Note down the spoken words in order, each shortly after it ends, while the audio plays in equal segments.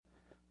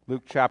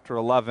Luke chapter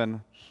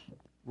 11.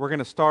 We're going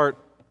to start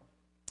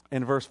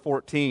in verse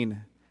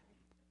 14.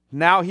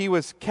 Now he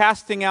was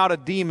casting out a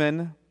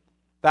demon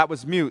that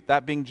was mute,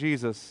 that being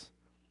Jesus.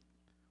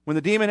 When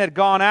the demon had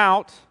gone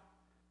out,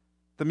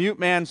 the mute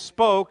man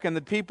spoke, and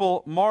the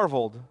people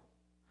marveled.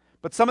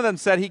 But some of them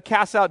said, he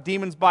casts out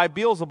demons by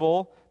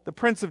Beelzebul, the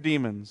prince of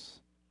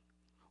demons.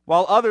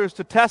 While others,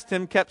 to test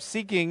him, kept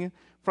seeking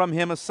from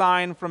him a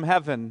sign from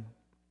heaven.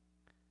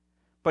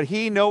 But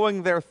he,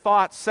 knowing their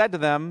thoughts, said to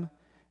them,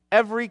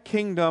 every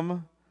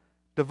kingdom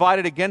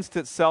divided against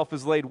itself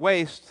is laid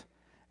waste,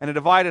 and a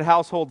divided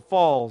household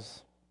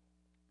falls.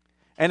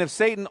 And if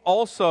Satan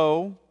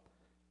also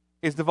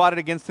is divided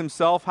against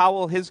himself, how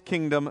will his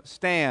kingdom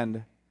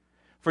stand?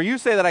 For you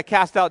say that I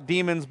cast out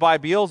demons by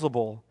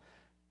Beelzebul.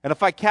 And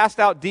if I cast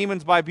out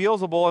demons by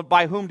Beelzebul,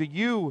 by whom do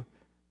you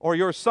or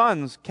your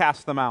sons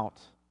cast them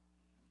out?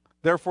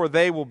 Therefore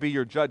they will be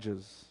your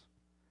judges.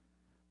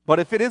 But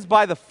if it is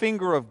by the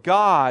finger of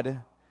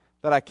God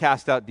that I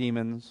cast out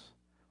demons,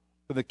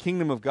 then the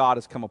kingdom of God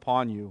has come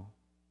upon you.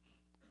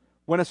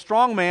 When a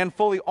strong man,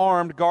 fully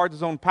armed, guards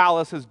his own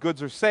palace, his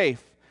goods are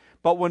safe.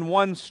 But when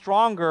one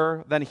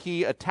stronger than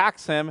he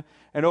attacks him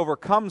and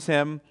overcomes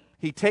him,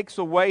 he takes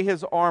away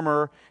his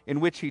armor in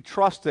which he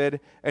trusted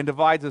and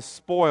divides his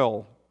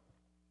spoil.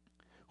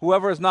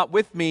 Whoever is not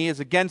with me is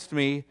against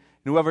me,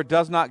 and whoever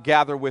does not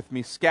gather with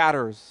me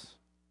scatters.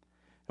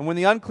 And when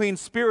the unclean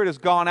spirit is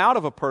gone out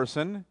of a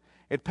person,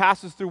 it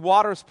passes through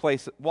waterless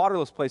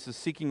places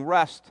seeking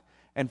rest,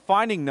 and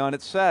finding none,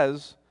 it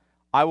says,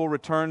 I will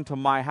return to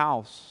my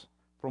house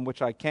from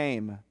which I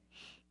came.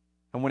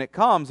 And when it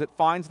comes, it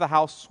finds the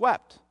house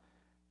swept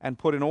and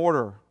put in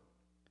order.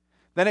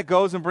 Then it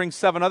goes and brings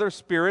 7 other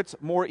spirits,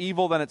 more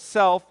evil than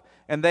itself,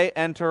 and they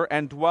enter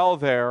and dwell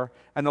there,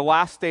 and the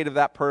last state of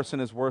that person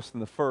is worse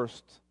than the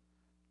first.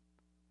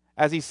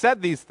 As he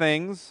said these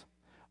things,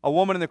 a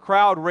woman in the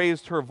crowd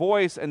raised her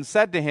voice and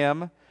said to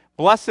him,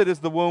 Blessed is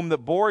the womb that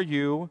bore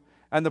you,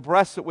 and the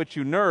breasts at which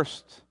you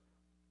nursed.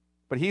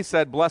 But he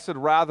said, Blessed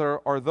rather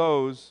are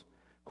those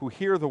who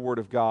hear the word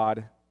of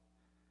God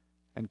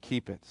and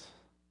keep it.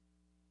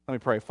 Let me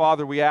pray.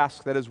 Father, we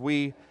ask that as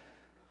we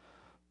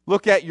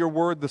look at your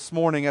word this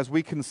morning, as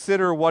we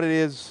consider what it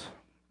is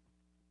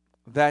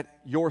that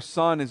your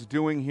Son is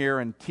doing here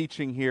and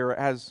teaching here,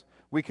 as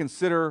we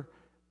consider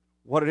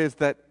what it is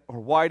that, or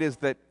why it is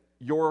that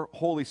your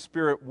Holy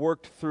Spirit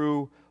worked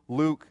through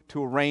Luke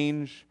to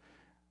arrange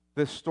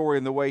this story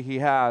in the way he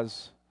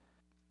has.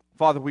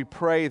 Father, we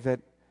pray that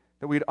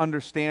we'd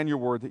understand your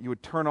word, that you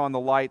would turn on the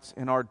lights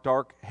in our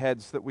dark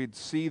heads, that we'd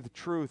see the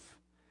truth,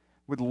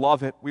 we'd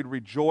love it, we'd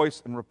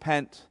rejoice and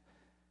repent,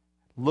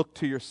 look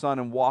to your Son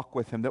and walk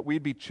with him, that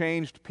we'd be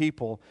changed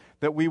people,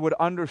 that we would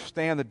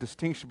understand the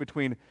distinction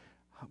between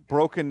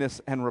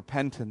brokenness and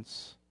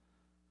repentance,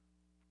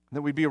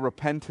 that we'd be a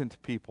repentant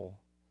people,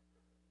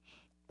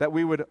 that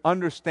we would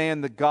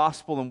understand the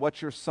gospel and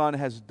what your Son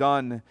has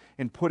done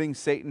in putting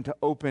Satan to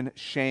open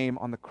shame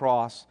on the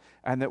cross,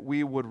 and that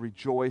we would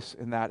rejoice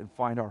in that and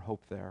find our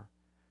hope there.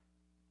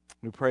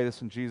 We pray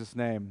this in Jesus'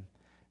 name.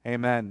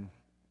 Amen.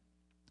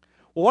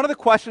 Well, one of the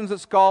questions that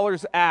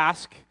scholars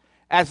ask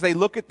as they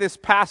look at this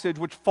passage,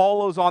 which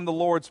follows on the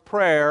Lord's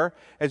Prayer,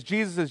 as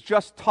Jesus has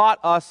just taught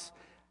us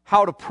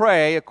how to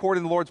pray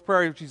according to the Lord's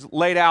Prayer, which he's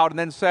laid out, and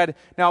then said,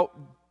 now,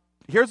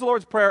 here's the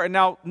Lord's Prayer, and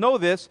now know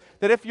this,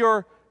 that if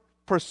you're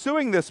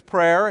pursuing this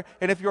prayer,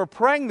 and if you're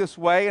praying this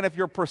way, and if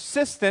you're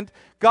persistent,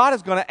 God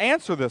is going to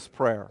answer this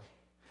prayer.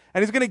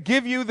 And he's going to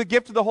give you the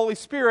gift of the Holy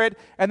Spirit,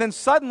 and then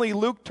suddenly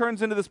Luke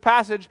turns into this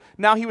passage,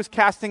 now he was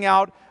casting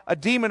out a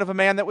demon of a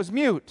man that was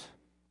mute.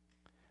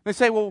 They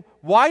say, well,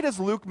 why does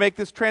Luke make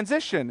this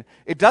transition?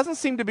 It doesn't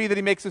seem to be that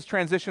he makes this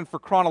transition for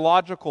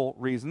chronological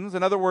reasons.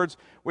 In other words,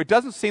 it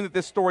doesn't seem that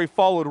this story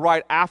followed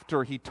right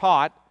after he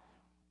taught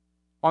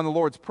on the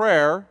Lord's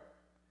Prayer.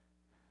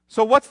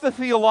 So what's the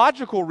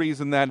theological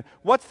reason then?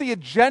 What's the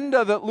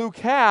agenda that Luke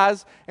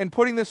has in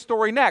putting this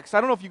story next?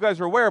 I don't know if you guys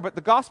are aware, but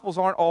the Gospels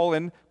aren't all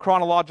in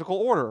chronological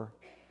order.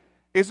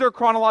 Is there a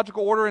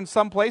chronological order in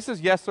some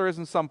places? Yes, there is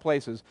in some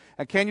places.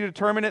 And can you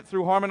determine it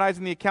through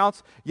harmonizing the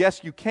accounts?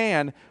 Yes, you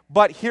can.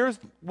 But here's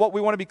what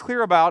we want to be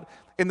clear about.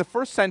 In the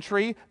first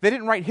century, they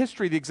didn't write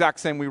history the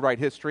exact same we write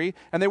history,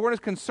 and they weren't as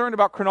concerned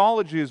about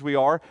chronology as we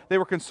are. They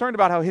were concerned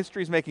about how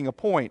history is making a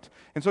point.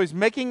 And so he's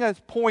making a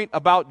point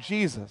about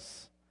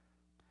Jesus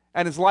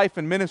and his life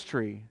and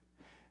ministry.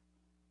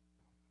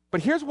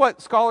 But here's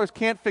what scholars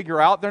can't figure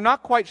out. They're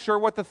not quite sure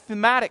what the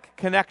thematic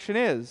connection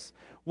is.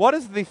 What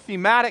is the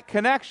thematic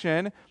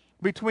connection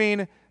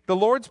between the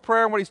Lord's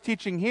Prayer and what he's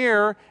teaching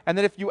here, and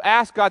then if you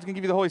ask, God's going to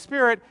give you the Holy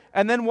Spirit,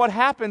 and then what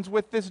happens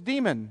with this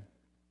demon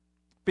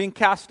being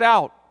cast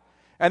out,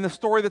 and the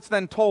story that's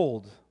then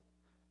told?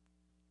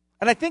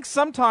 And I think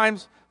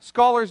sometimes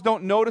scholars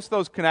don't notice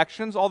those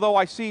connections, although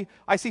I see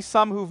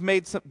some who've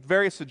made some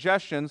various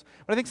suggestions,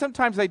 but I think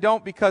sometimes they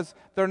don't because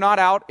they're not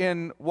out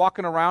in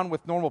walking around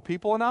with normal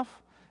people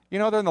enough. You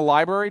know, they're in the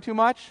library too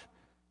much,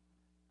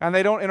 and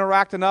they don't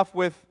interact enough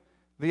with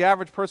the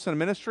average person in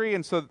ministry,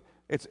 and so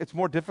it's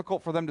more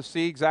difficult for them to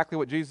see exactly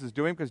what Jesus is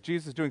doing because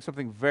Jesus is doing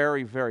something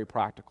very, very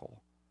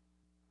practical.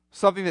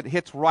 Something that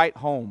hits right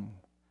home.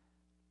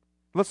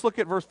 Let's look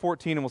at verse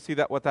 14 and we'll see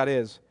what that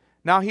is.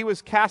 Now he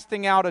was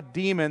casting out a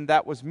demon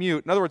that was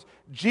mute. In other words,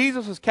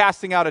 Jesus was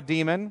casting out a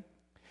demon.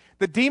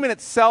 The demon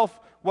itself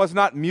was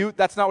not mute.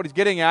 That's not what he's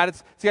getting at.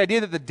 It's the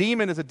idea that the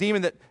demon is a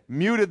demon that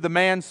muted the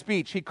man's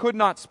speech. He could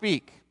not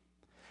speak.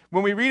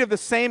 When we read of the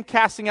same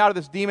casting out of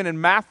this demon in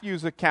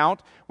Matthew's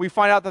account, we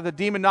find out that the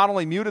demon not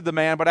only muted the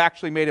man, but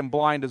actually made him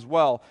blind as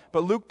well.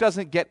 But Luke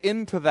doesn't get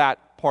into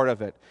that part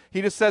of it.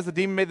 He just says the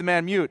demon made the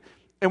man mute.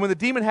 And when the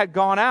demon had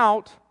gone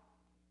out,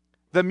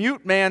 the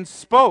mute man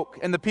spoke,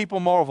 and the people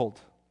marveled.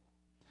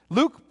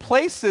 Luke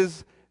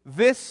places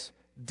this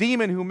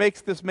demon who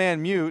makes this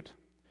man mute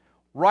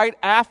right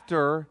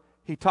after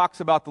he talks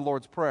about the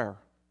Lord's Prayer.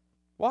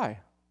 Why?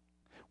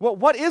 Well,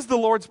 what is the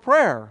Lord's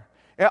Prayer?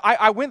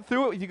 I went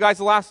through it with you guys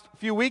the last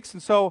few weeks,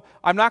 and so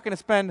I'm not going to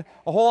spend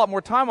a whole lot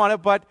more time on it,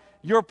 but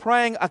you're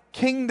praying a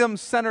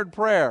kingdom-centered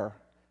prayer.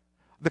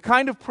 The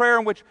kind of prayer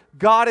in which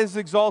God is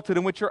exalted,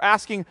 in which you're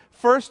asking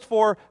first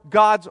for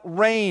God's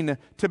reign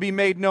to be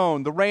made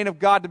known, the reign of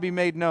God to be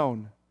made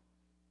known.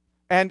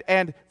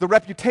 And the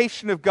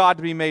reputation of God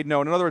to be made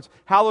known. In other words,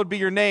 hallowed be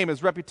your name,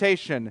 his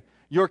reputation.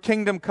 Your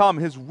kingdom come,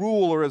 his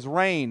rule or his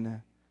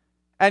reign.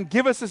 And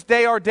give us this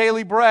day our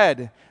daily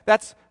bread.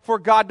 That's for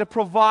God to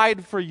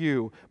provide for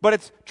you. But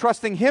it's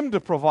trusting him to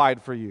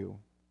provide for you.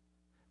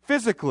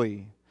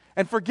 Physically.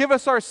 And forgive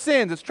us our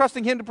sins. It's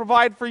trusting him to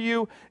provide for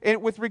you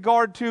with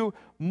regard to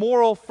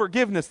moral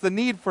forgiveness, the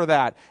need for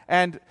that.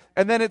 And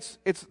then it's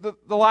the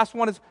last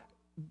one is,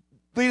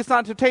 lead us not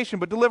into temptation,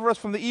 but deliver us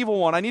from the evil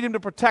one. I need him to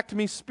protect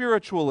me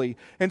spiritually.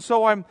 And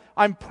so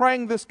I'm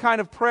praying this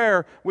kind of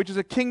prayer, which is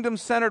a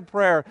kingdom-centered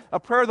prayer, a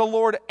prayer the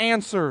Lord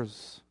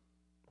answers,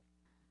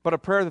 but a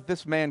prayer that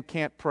this man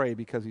can't pray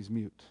because he's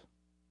mute.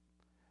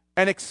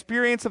 An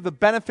experience of the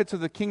benefits of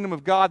the kingdom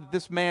of God that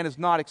this man is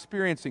not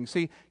experiencing.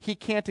 See, he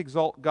can't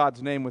exalt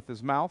God's name with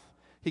his mouth.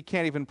 He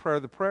can't even pray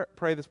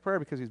this prayer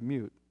because he's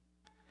mute.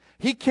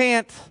 He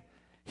can't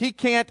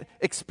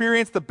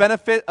experience the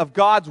benefit of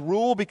God's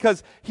rule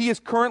because he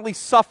is currently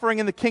suffering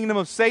in the kingdom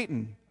of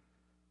Satan.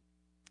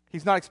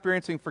 He's not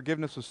experiencing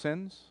forgiveness of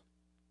sins.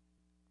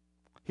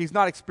 He's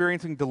not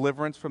experiencing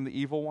deliverance from the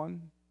evil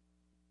one.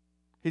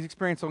 He's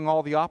experiencing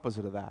all the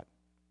opposite of that.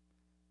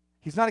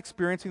 He's not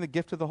experiencing the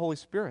gift of the Holy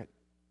Spirit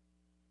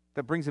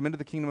that brings him into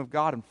the kingdom of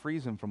God and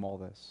frees him from all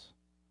this.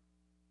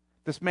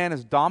 This man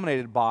is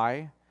dominated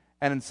by,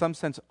 and in some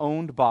sense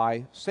owned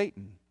by,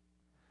 Satan.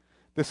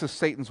 This is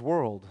Satan's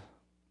world,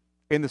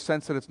 in the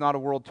sense that it's not a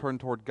world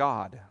turned toward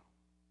God.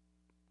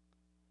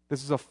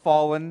 This is a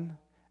fallen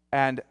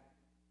and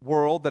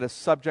world that is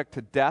subject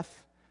to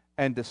death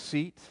and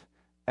deceit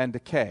and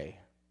decay.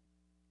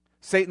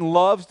 Satan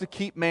loves to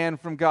keep man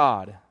from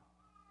God.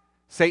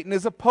 Satan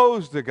is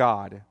opposed to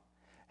God.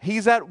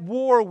 He's at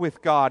war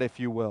with God, if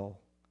you will.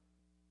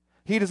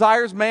 He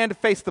desires man to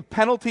face the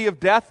penalty of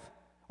death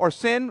or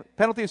sin,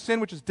 penalty of sin,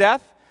 which is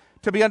death,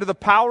 to be under the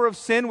power of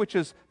sin, which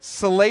is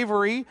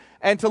slavery,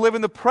 and to live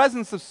in the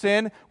presence of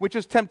sin, which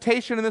is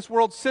temptation in this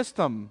world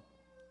system.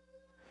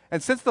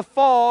 And since the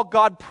fall,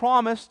 God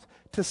promised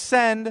to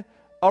send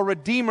a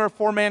Redeemer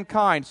for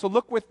mankind. So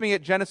look with me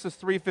at Genesis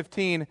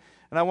 3:15,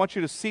 and I want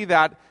you to see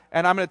that.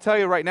 And I'm going to tell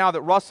you right now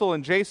that Russell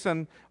and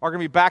Jason are going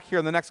to be back here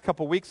in the next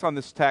couple weeks on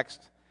this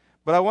text.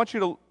 But I want you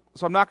to,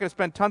 so I'm not going to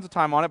spend tons of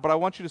time on it, but I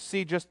want you to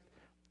see just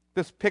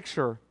this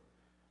picture.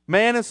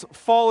 Man has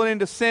fallen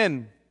into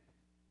sin.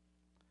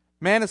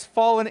 Man has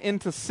fallen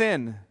into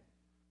sin.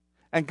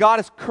 And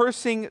God is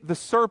cursing the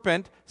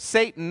serpent,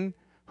 Satan,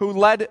 who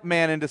led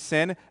man into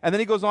sin. And then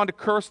he goes on to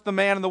curse the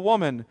man and the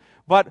woman.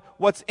 But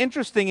what's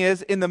interesting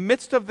is, in the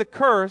midst of the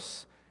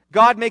curse,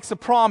 God makes a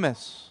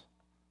promise.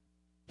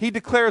 He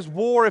declares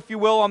war, if you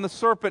will, on the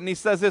serpent, and he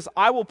says this: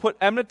 I will put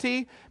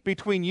enmity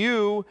between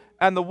you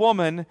and the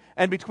woman,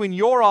 and between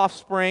your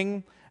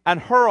offspring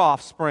and her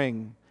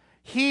offspring.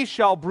 He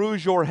shall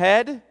bruise your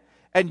head,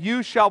 and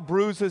you shall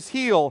bruise his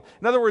heel.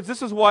 In other words,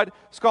 this is what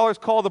scholars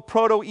call the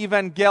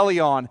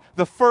proto-evangelion,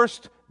 the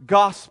first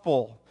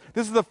gospel.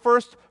 This is the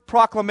first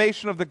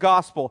proclamation of the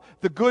gospel,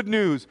 the good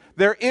news.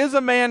 There is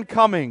a man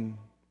coming.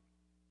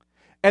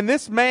 And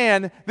this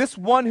man, this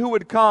one who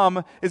would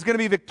come, is going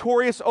to be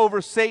victorious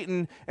over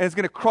Satan and is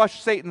going to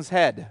crush Satan's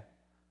head.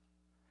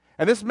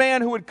 And this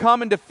man who would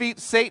come and defeat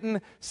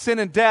Satan, sin,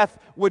 and death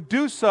would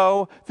do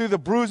so through the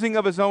bruising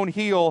of his own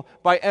heel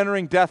by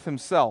entering death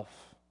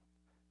himself.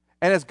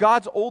 And as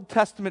God's Old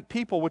Testament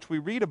people, which we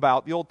read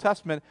about, the Old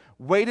Testament,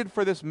 waited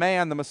for this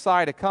man, the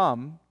Messiah, to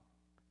come,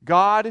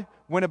 God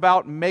went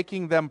about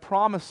making them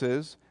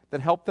promises that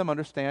helped them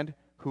understand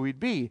who he'd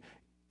be.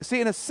 See,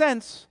 in a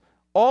sense,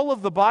 all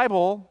of the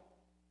Bible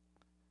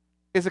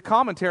is a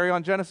commentary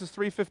on Genesis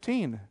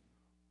 3:15.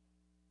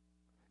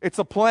 It's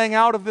a playing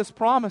out of this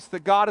promise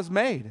that God has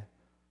made.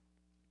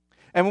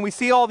 And when we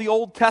see all the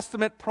Old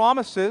Testament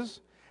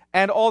promises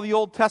and all the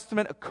Old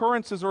Testament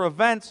occurrences or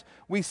events,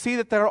 we see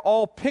that they're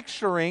all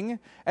picturing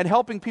and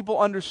helping people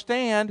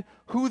understand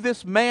who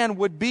this man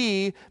would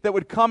be that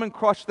would come and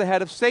crush the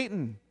head of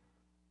Satan.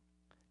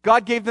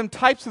 God gave them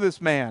types of this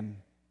man.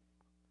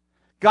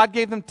 God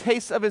gave them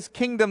tastes of his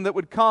kingdom that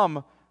would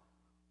come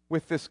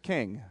with this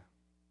king.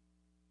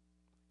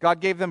 God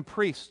gave them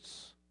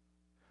priests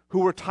who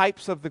were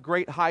types of the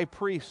great high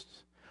priest,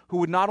 who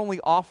would not only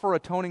offer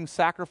atoning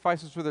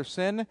sacrifices for their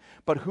sin,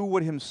 but who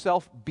would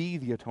himself be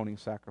the atoning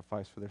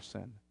sacrifice for their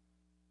sin.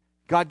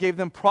 God gave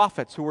them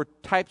prophets who were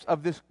types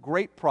of this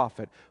great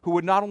prophet, who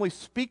would not only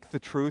speak the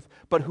truth,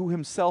 but who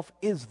himself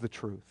is the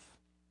truth.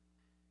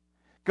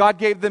 God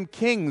gave them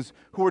kings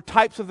who were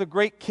types of the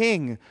great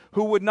king,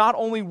 who would not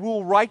only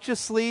rule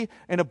righteously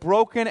in a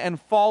broken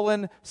and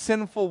fallen,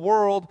 sinful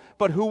world,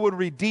 but who would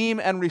redeem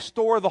and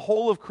restore the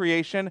whole of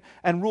creation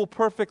and rule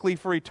perfectly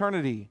for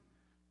eternity.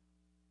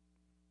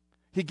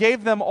 He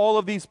gave them all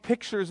of these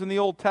pictures in the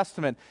Old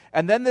Testament.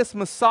 And then this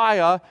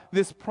Messiah,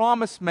 this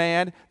promised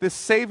man, this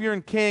Savior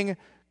and King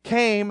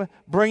came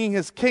bringing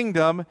his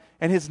kingdom,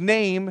 and his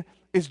name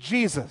is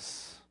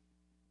Jesus.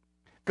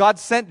 God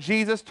sent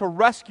Jesus to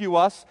rescue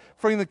us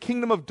from the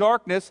kingdom of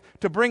darkness,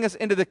 to bring us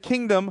into the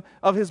kingdom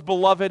of his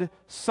beloved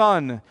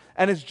Son.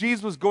 And as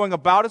Jesus was going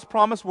about his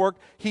promised work,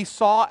 he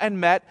saw and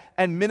met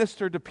and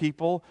ministered to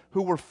people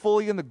who were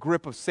fully in the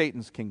grip of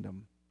Satan's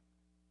kingdom.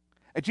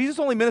 And Jesus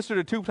only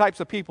ministered to two types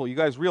of people. You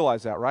guys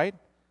realize that, right?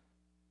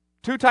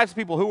 Two types of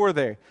people. Who were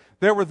they?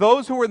 There were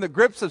those who were in the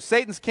grips of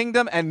Satan's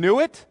kingdom and knew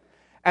it,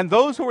 and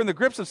those who were in the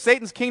grips of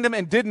Satan's kingdom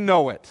and didn't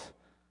know it.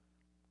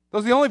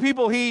 Those are the only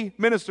people he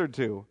ministered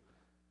to.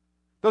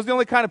 Those are the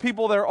only kind of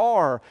people there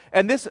are.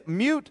 And this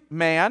mute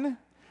man,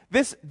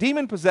 this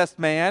demon-possessed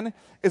man,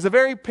 is a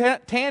very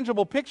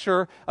tangible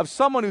picture of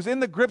someone who's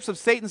in the grips of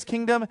Satan's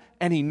kingdom,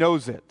 and he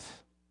knows it.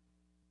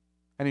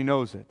 And he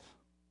knows it.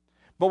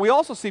 But we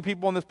also see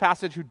people in this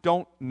passage who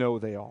don't know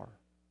they are.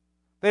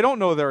 They don't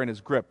know they're in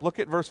his grip. Look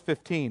at verse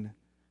 15.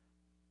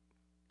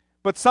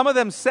 But some of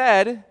them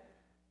said,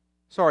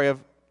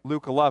 of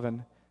Luke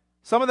 11,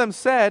 some of them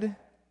said,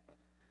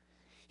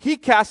 he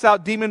casts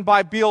out demon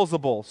by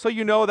Beelzebul. So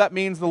you know that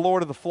means the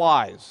Lord of the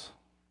Flies.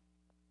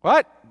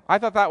 What? I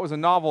thought that was a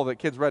novel that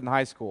kids read in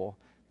high school.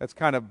 That's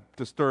kind of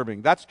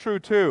disturbing. That's true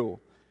too.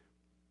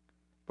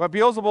 But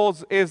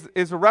Beelzebul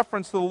is a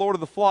reference to the Lord of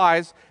the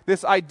Flies,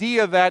 this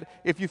idea that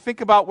if you think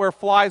about where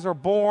flies are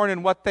born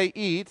and what they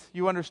eat,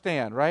 you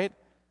understand, right?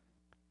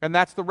 And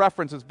that's the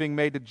reference that's being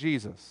made to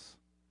Jesus.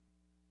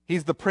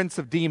 He's the prince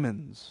of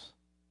demons.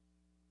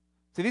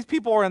 See, these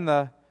people are in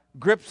the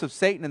grips of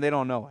Satan and they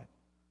don't know it.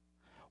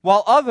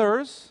 While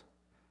others,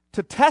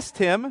 to test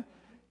him,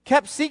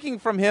 kept seeking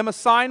from him a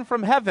sign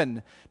from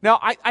heaven. Now,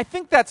 I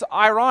think that's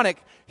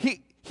ironic.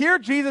 Here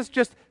Jesus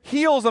just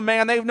heals a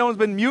man they've known has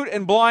been mute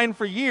and blind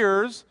for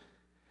years,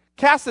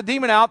 casts the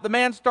demon out, the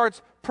man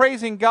starts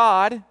praising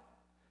God,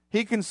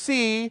 he can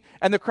see,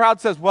 and the crowd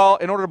says, well,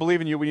 in order to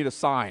believe in you, we need a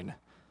sign.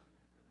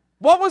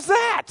 What was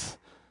that?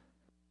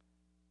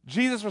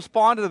 Jesus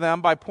responded to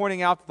them by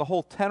pointing out that the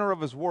whole tenor of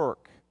his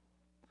work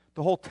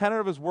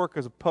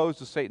is opposed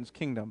to Satan's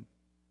kingdom.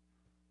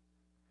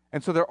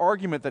 And so their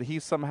argument that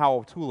he's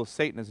somehow a tool of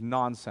Satan is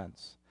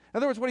nonsense. In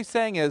other words, what he's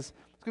saying is,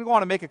 he's going to go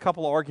on and make a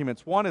couple of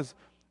arguments. One is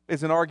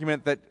an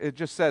argument that it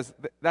just says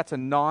that's a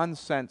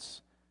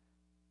nonsense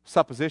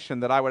supposition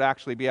that I would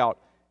actually be out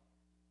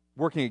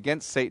working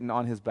against Satan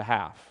on his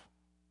behalf.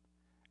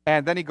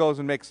 And then he goes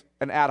and makes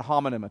an ad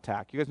hominem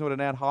attack. You guys know what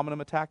an ad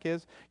hominem attack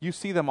is? You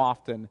see them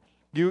often.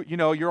 You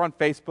know, you're on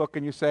Facebook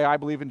and you say, I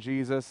believe in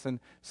Jesus, and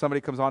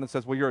somebody comes on and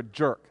says, well, you're a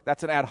jerk.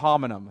 That's an ad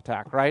hominem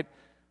attack, right?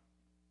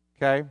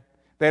 Okay?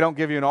 They don't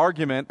give you an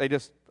argument, they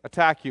just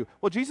attack you.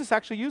 Well, Jesus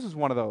actually uses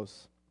one of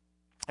those.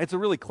 It's a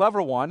really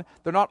clever one.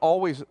 They're not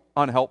always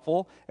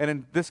unhelpful, and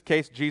in this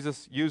case,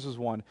 Jesus uses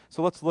one.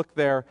 So let's look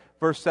there,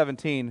 verse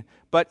 17.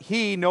 But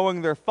he,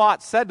 knowing their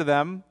thoughts, said to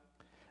them,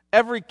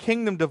 every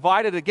kingdom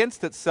divided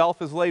against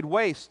itself is laid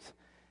waste,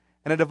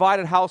 and a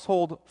divided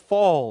household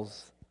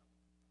falls.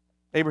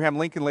 Abraham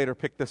Lincoln later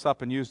picked this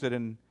up and used it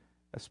in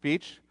a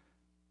speech.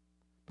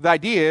 The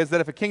idea is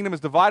that if a kingdom is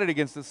divided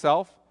against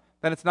itself,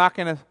 then it's not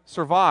going to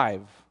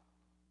survive.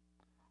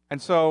 And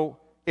so,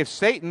 if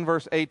Satan,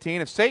 verse 18,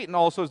 if Satan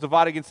also is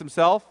divided against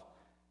himself,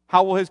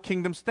 how will his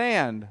kingdom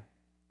stand?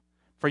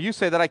 For you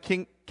say that I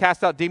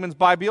cast out demons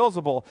by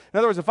Beelzebul. In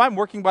other words, if I'm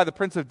working by the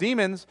prince of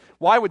demons,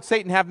 why would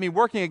Satan have me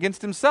working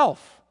against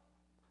himself?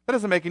 That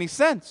doesn't make any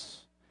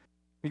sense.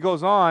 He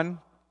goes on,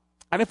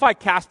 and if I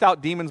cast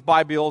out demons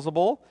by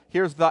Beelzebul,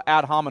 here's the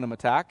ad hominem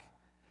attack.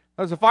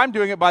 In other words, if I'm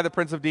doing it by the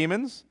prince of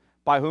demons,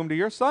 by whom do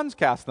your sons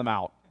cast them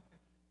out?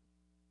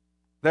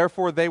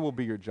 Therefore, they will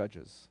be your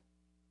judges.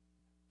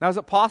 Now, is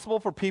it possible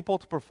for people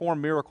to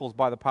perform miracles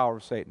by the power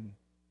of Satan?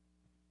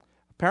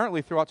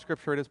 Apparently, throughout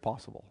Scripture, it is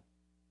possible.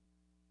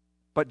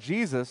 But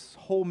Jesus'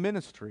 whole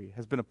ministry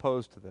has been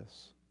opposed to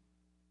this.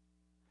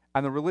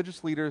 And the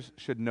religious leaders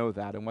should know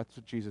that, and that's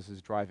what Jesus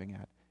is driving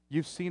at.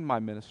 You've seen my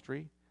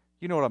ministry.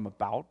 You know what I'm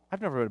about.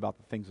 I've never read about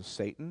the things of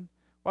Satan.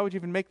 Why would you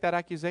even make that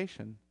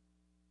accusation?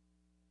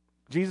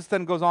 Jesus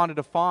then goes on to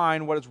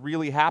define what is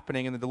really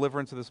happening in the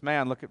deliverance of this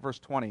man. Look at verse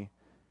 20.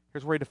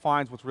 Here's where he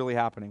defines what's really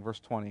happening. Verse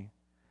 20.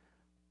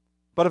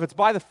 But if it's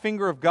by the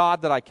finger of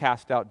God that I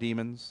cast out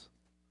demons,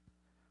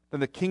 then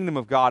the kingdom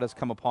of God has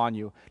come upon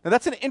you. Now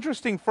that's an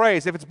interesting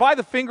phrase. If it's by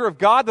the finger of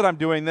God that I'm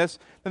doing this,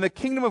 then the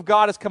kingdom of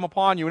God has come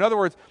upon you. In other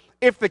words,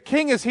 if the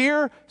king is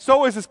here,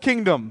 so is his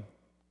kingdom.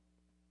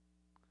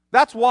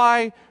 That's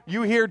why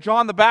you hear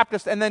John the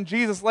Baptist and then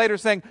Jesus later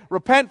saying,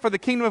 repent for the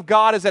kingdom of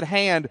God is at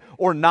hand,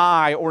 or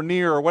nigh, or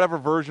near, or whatever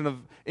version of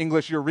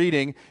English you're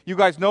reading. You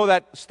guys know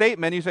that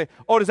statement. You say,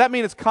 oh, does that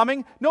mean it's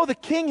coming? No, the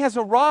king has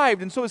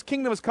arrived, and so his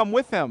kingdom has come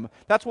with him.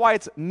 That's why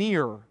it's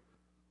near.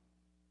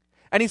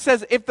 And he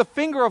says, if it's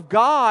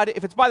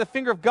by the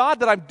finger of God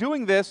that I'm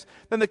doing this,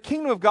 then the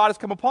kingdom of God has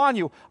come upon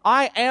you.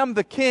 I am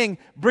the king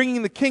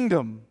bringing the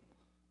kingdom.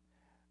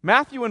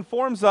 Matthew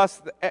informs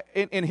us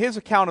in his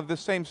account of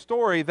this same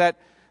story that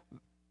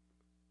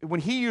when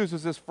he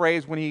uses this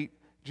phrase,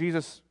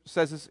 Jesus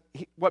says this,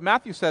 what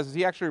Matthew says is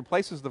he actually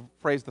replaces the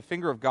phrase, the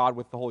finger of God,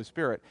 with the Holy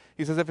Spirit.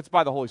 He says, if it's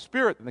by the Holy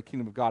Spirit, then the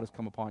kingdom of God has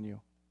come upon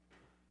you.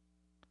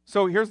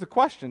 So here's the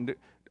question.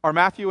 Are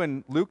Matthew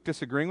and Luke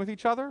disagreeing with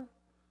each other?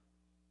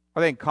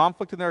 Are they in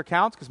conflict in their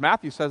accounts? Because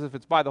Matthew says if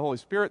it's by the Holy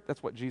Spirit,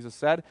 that's what Jesus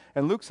said.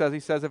 And Luke says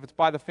if it's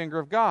by the finger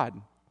of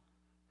God.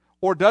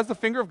 Or does the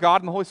finger of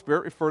God and the Holy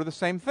Spirit refer to the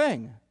same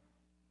thing?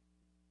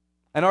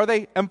 And are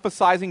they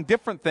emphasizing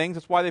different things?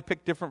 That's why they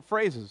pick different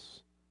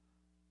phrases.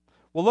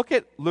 Well, look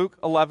at Luke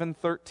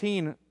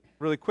 11:13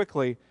 really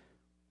quickly.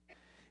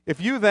 If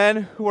you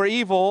then, who are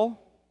evil,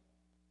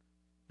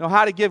 know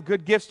how to give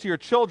good gifts to your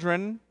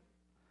children,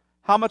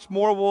 how much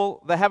more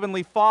will the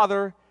Heavenly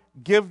Father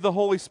give the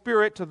Holy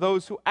Spirit to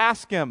those who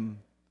ask Him?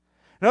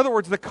 In other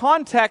words, the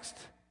context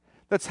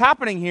that's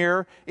happening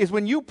here is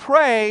when you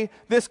pray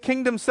this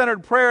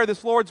kingdom-centered prayer,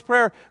 this Lord's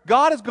Prayer,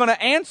 God is going to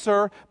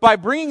answer by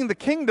bringing the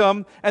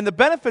kingdom and the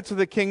benefits of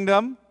the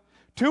kingdom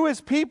to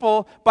His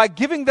people by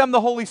giving them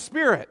the Holy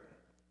Spirit.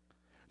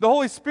 The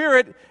Holy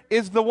Spirit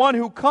is the one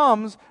who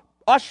comes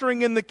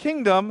ushering in the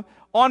kingdom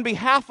on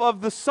behalf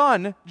of the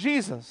Son,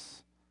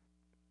 Jesus.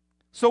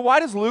 So why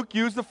does Luke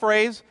use the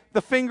phrase,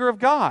 the finger of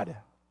God,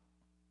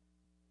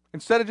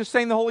 instead of just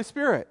saying the Holy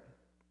Spirit?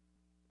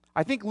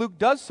 I think Luke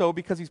does so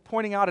because he's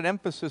pointing out an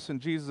emphasis in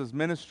Jesus'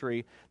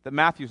 ministry that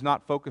Matthew's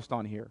not focused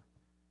on here.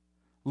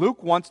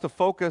 Luke wants to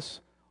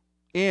focus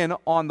in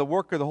on the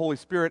work of the Holy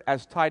Spirit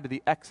as tied to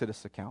the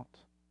Exodus account.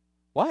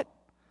 What?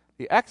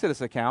 The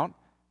Exodus account?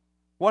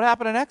 What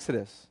happened in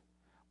Exodus?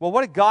 Well,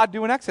 what did God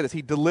do in Exodus?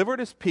 He delivered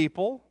His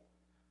people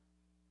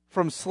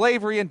from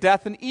slavery and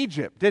death in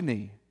Egypt, didn't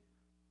He?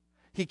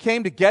 He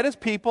came to get His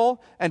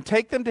people and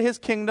take them to His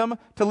kingdom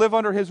to live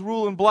under His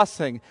rule and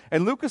blessing.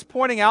 And Luke is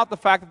pointing out the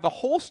fact that the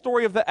whole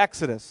story of the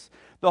Exodus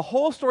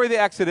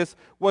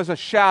was a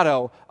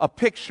shadow, a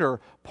picture,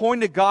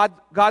 pointing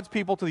God's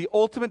people to the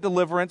ultimate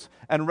deliverance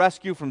and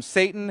rescue from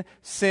Satan,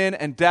 sin,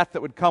 and death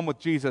that would come with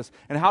Jesus.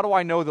 And how do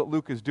I know that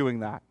Luke is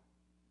doing that?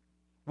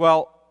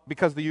 Well,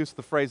 because of the use of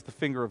the phrase, the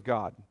finger of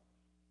God.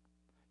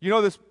 You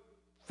know this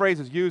phrase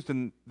is used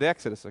in the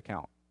Exodus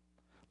account.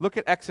 Look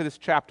at Exodus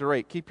chapter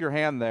 8. Keep your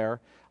hand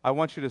there. I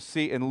want you to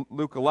see in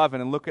Luke 11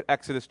 and look at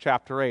Exodus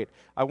chapter 8.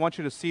 I want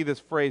you to see this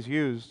phrase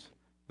used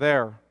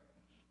there.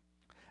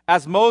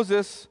 As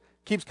Moses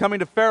keeps coming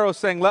to Pharaoh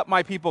saying, let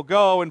my people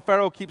go, and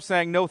Pharaoh keeps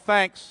saying, no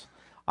thanks,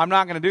 I'm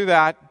not going to do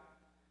that.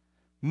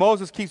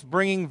 Moses keeps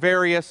bringing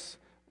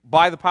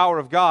by the power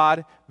of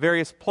God,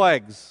 various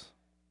plagues.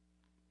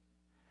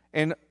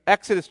 In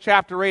Exodus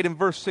chapter 8 and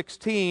verse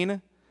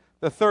 16,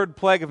 the third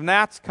plague of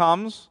gnats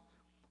comes.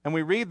 And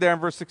we read there in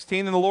verse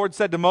 16, and the Lord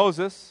said to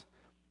Moses,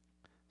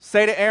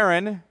 say to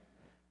Aaron,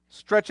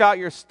 stretch out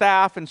your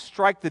staff and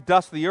strike the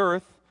dust of the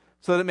earth,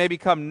 so that it may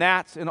become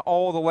gnats in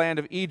all the land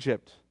of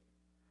Egypt.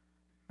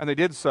 And they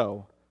did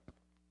so.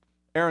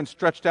 Aaron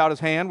stretched out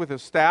his hand with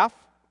his staff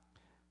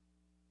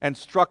and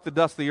struck the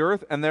dust of the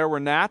earth, and there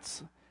were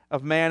gnats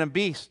of man and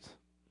beast.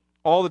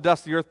 All the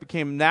dust of the earth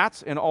became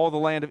gnats in all the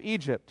land of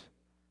Egypt.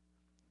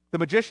 The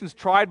magicians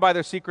tried by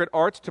their secret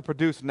arts to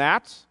produce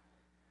gnats,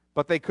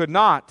 but they could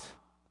not.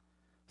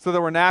 So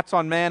there were gnats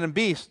on man and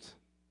beast.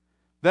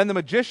 Then the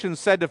magicians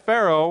said to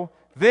Pharaoh,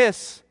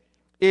 this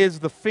is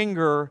the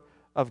finger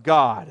of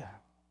God.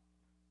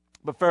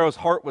 But Pharaoh's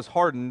heart was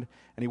hardened,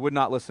 and he would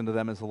not listen to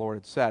them as the Lord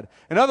had said.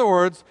 In other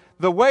words,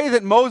 the way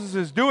that Moses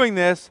is doing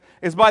this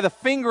is by the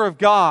finger of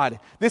God.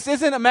 This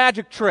isn't a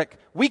magic trick.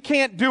 We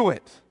can't do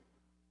it.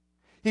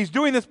 He's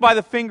doing this by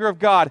the finger of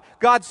God.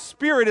 God's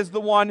Spirit is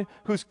the one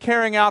who's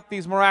carrying out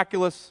these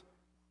miraculous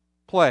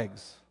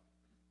plagues.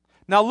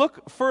 Now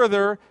look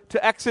further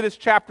to Exodus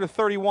chapter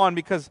 31,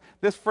 because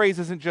this phrase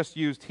isn't just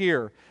used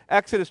here.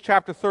 Exodus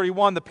chapter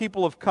 31, the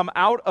people have come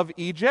out of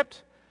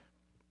Egypt,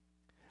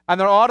 and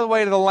they're all the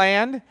way to the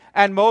land,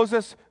 and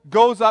Moses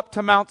goes up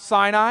to Mount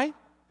Sinai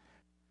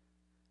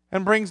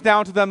and brings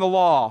down to them the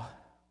law.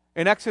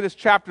 In Exodus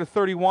chapter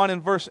 31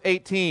 and verse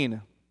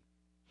 18,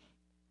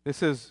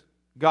 this is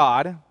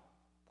God,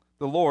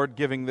 the Lord,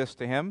 giving this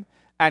to him.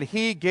 And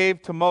He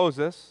gave to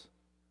Moses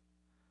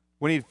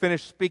when he'd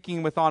finished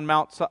speaking with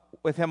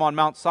him on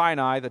Mount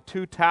Sinai, the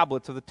 2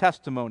 tablets of the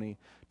testimony,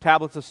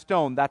 tablets of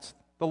stone, that's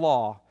the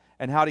law,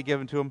 and how to give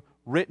them to him,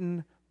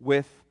 written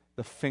with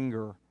the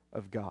finger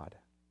of God.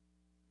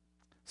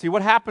 See,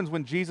 what happens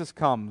when Jesus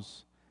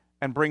comes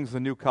and brings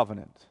the new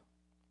covenant?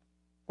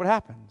 What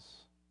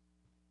happens?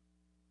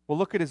 Well,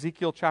 look at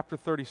Ezekiel chapter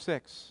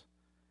 36,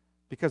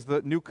 because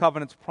the new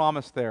covenant's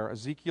promised there.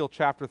 Ezekiel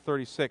chapter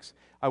 36.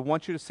 I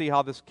want you to see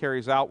how this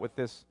carries out with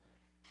this,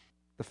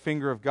 the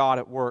finger of God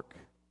at work.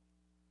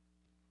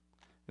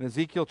 In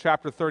Ezekiel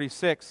chapter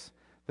 36,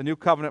 the new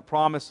covenant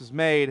promise is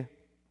made,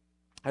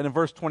 and in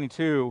verse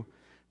 22,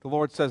 the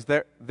Lord says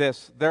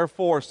this,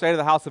 "Therefore say to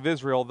the house of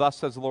Israel, thus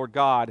says the Lord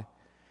God,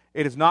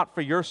 it is not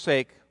for your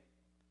sake,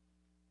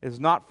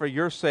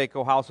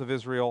 O house of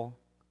Israel,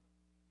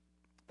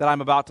 that I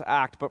am about to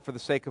act, but for the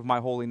sake of my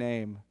holy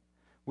name,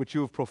 which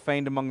you have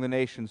profaned among the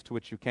nations to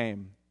which you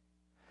came.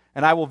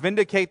 And I will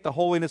vindicate the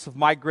holiness of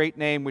my great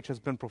name, which has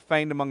been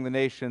profaned among the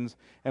nations,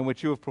 and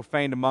which you have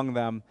profaned among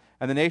them.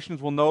 And the nations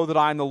will know that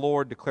I am the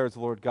Lord, declares the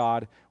Lord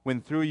God,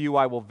 when through you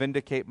I will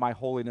vindicate my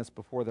holiness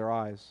before their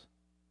eyes.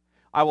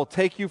 I will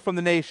take you from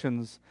the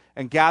nations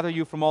and gather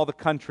you from all the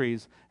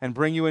countries and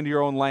bring you into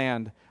your own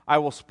land. I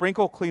will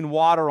sprinkle clean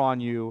water on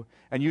you,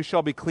 and you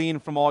shall be clean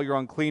from all your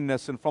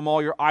uncleanness, and from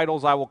all your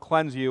idols I will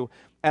cleanse you,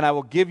 and I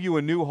will give you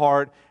a new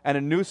heart, and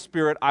a new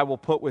spirit I will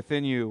put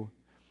within you.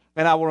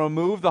 And I will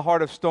remove the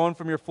heart of stone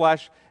from your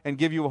flesh and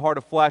give you a heart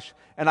of flesh,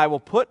 and I will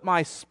put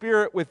my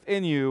spirit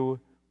within you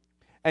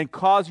and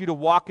cause you to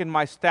walk in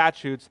my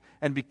statutes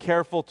and be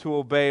careful to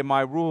obey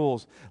my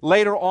rules."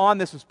 Later on,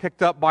 this is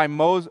picked up by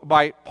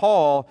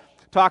Paul,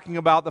 talking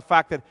about the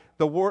fact that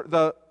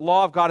the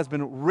law of God has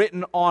been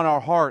written on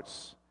our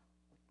hearts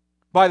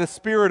by the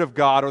Spirit of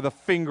God or the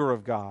finger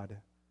of God,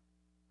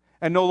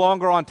 and no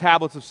longer on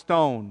tablets of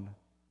stone.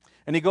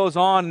 And he goes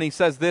on and he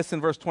says this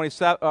in verse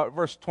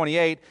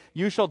 28,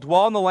 "You shall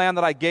dwell in the land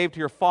that I gave to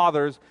your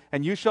fathers,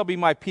 and you shall be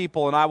my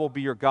people, and I will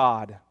be your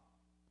God."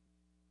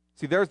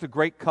 See, there's the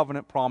great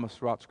covenant promise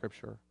throughout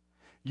Scripture.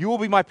 You will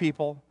be my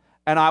people,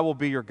 and I will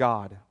be your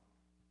God.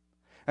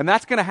 And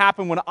that's going to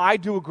happen when I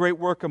do a great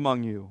work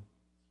among you.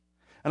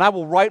 And I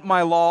will write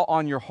my law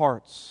on your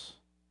hearts.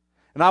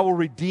 And I will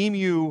redeem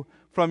you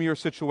from your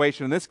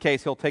situation. In this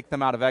case, he'll take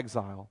them out of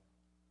exile.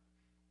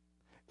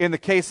 In the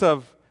case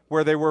of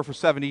where they were for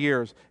 70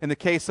 years. In the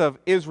case of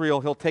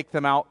Israel, he'll take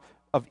them out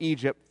of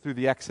Egypt through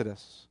the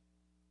Exodus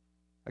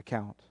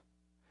account.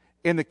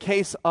 In the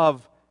case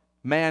of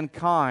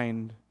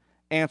mankind,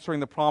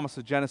 answering the promise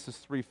of Genesis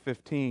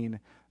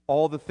 3:15,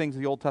 all the things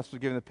the Old Testament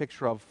is giving the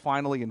picture of,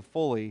 finally and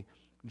fully,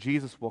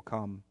 Jesus will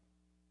come.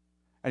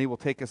 And he will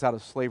take us out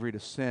of slavery to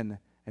sin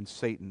and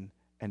Satan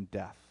and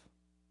death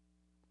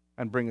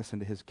and bring us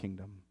into his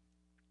kingdom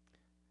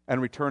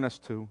and return us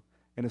to,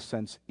 in a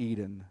sense,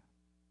 Eden.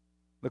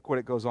 Look what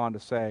it goes on to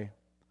say.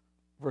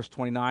 Verse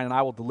 29, "And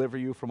I will deliver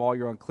you from all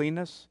your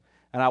uncleanness,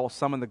 and I will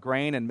summon the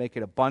grain and make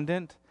it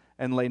abundant,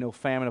 and lay no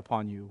famine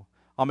upon you.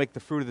 I'll make the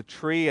fruit of the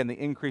tree and the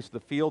increase of the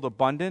field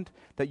abundant,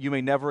 that you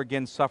may never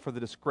again suffer the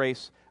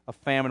disgrace of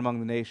famine among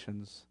the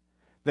nations.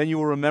 Then you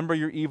will remember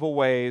your evil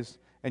ways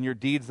and your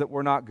deeds that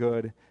were not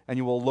good, and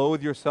you will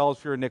loathe yourselves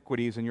for your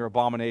iniquities and your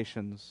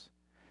abominations.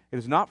 It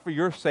is not for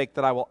your sake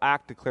that I will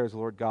act, declares the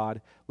Lord God.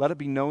 Let it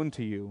be known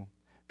to you.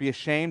 Be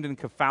ashamed and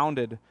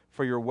confounded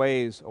for your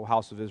ways, O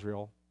house of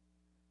Israel.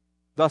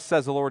 Thus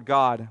says the Lord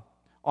God,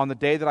 on the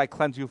day that I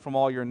cleanse you from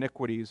all your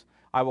iniquities,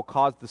 I will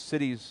cause the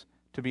cities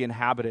to be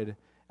inhabited,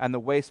 and the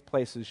waste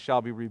places shall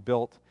be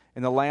rebuilt,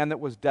 and the land that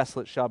was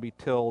desolate shall be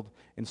tilled,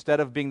 instead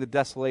of being the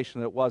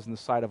desolation that it was in the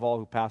sight of all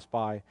who pass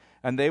by.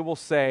 And they will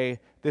say,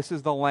 this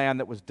is the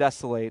land that was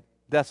desolate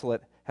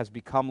has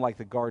become like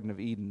the Garden of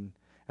Eden,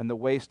 and the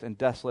waste and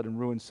desolate and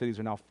ruined cities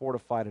are now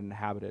fortified and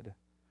inhabited.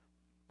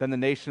 Then the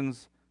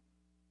nations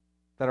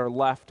that are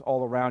left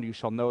all around you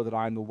shall know that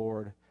I am the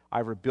Lord. I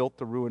have rebuilt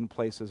the ruined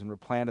places and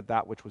replanted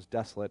that which was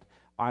desolate.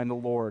 I am the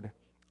Lord.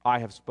 I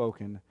have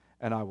spoken,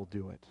 and I will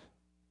do it."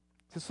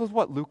 This is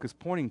what Luke is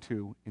pointing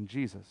to in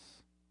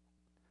Jesus.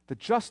 That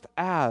just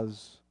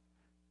as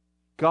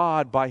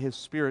God, by his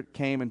Spirit,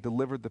 came and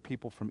delivered the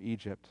people from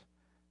Egypt,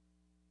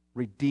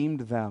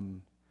 redeemed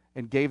them,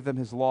 and gave them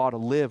his law to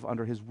live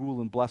under his rule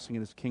and blessing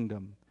in his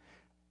kingdom,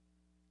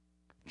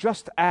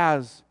 just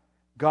as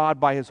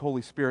God, by his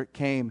Holy Spirit,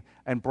 came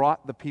and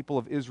brought the people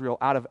of Israel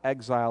out of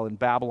exile in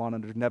Babylon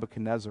under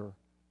Nebuchadnezzar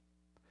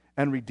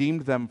and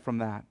redeemed them from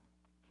that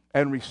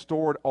and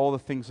restored all the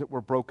things that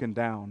were broken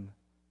down,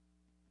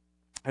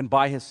 and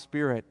by his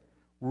Spirit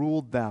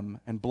ruled them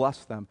and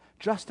blessed them.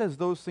 Just as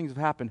those things have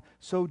happened,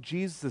 so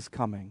Jesus is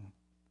coming.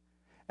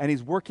 And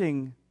he's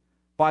working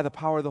by the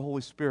power of the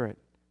Holy Spirit.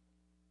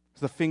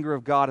 The finger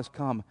of God has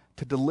come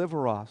to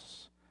deliver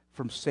us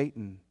from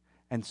Satan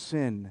and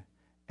sin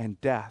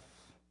and death,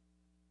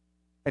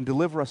 and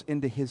deliver us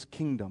into his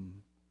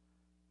kingdom,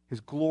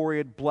 his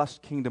glorious,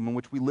 blessed kingdom in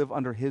which we live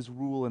under his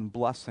rule and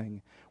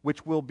blessing,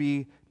 which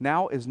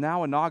is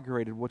now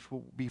inaugurated, which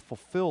will be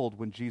fulfilled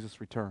when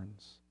Jesus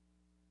returns,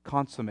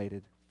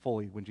 consummated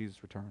fully when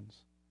Jesus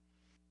returns.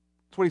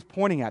 That's what he's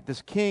pointing at.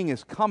 This king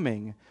is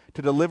coming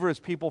to deliver his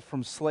people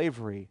from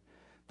slavery.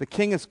 The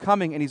king is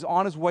coming, and he's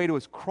on his way to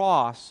his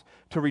cross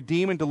to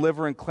redeem and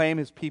deliver and claim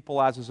his people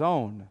as his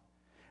own.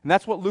 And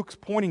that's what Luke's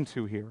pointing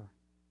to here.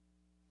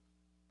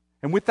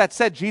 And with that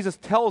said, Jesus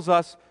tells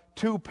us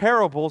two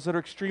parables that are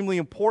extremely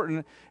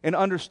important in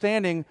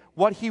understanding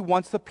what he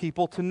wants the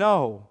people to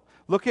know.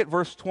 Look at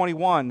verse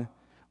 21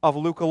 of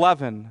Luke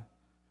 11.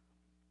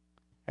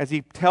 As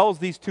he tells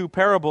these two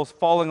parables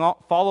following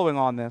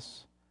on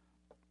this.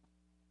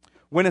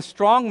 When a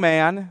strong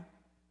man,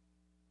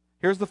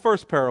 here's the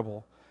first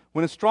parable.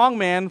 When a strong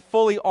man,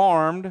 fully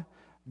armed,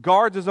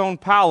 guards his own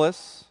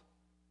palace,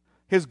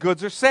 his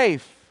goods are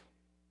safe.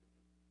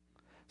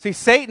 See,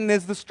 Satan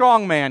is the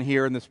strong man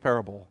here in this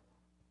parable.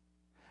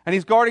 And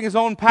he's guarding his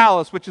own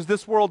palace, which is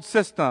this world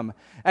system.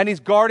 And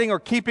he's guarding or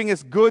keeping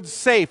his goods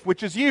safe,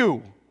 which is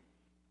you.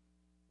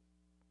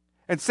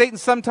 And Satan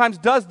sometimes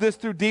does this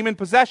through demon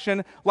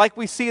possession, like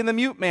we see in the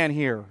mute man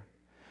here.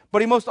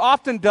 But he most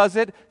often does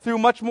it through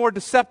much more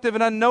deceptive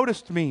and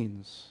unnoticed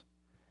means.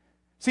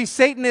 See,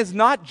 Satan is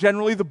not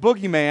generally the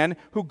boogeyman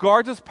who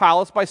guards his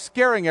palace by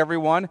scaring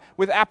everyone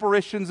with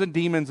apparitions and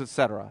demons,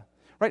 etc.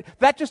 Right?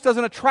 That just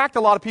doesn't attract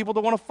a lot of people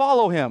to want to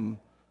follow him.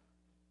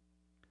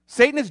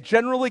 Satan is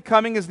generally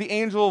coming as the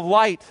angel of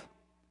light,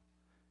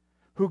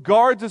 who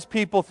guards his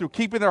people through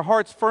keeping their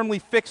hearts firmly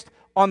fixed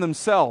on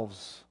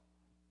themselves.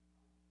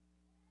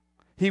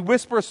 He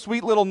whispers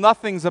sweet little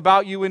nothings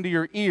about you into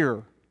your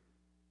ear.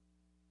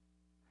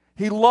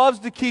 He loves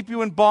to keep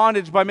you in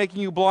bondage by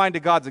making you blind to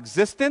God's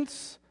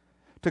existence,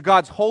 to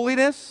God's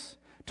holiness,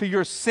 to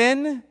your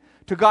sin,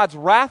 to God's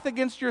wrath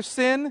against your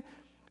sin,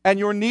 and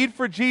your need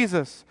for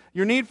Jesus,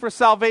 your need for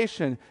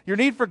salvation, your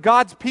need for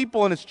God's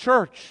people and his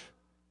church.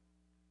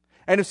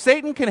 And if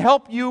Satan can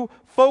help you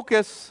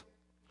focus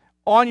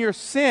on your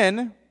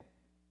sin,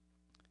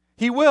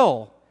 he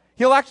will.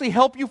 He'll actually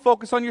help you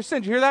focus on your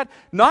sin. Do you hear that?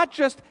 Not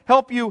just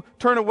help you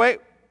turn away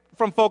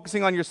from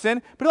focusing on your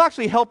sin, but he'll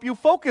actually help you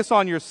focus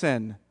on your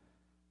sin.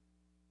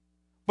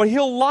 But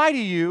he'll lie to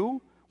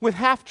you with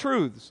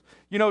half-truths.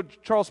 You know,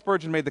 Charles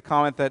Spurgeon made the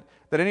comment that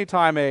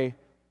anytime a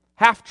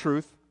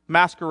half-truth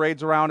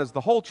masquerades around as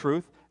the whole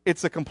truth,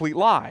 it's a complete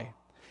lie.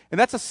 And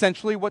that's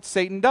essentially what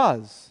Satan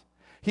does.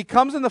 He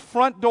comes in the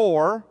front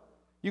door.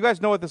 You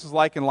guys know what this is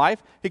like in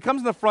life. He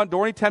comes in the front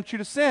door and he tempts you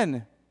to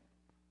sin.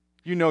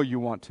 You know you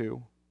want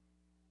to.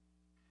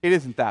 It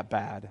isn't that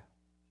bad.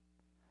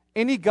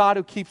 Any God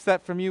who keeps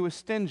that from you is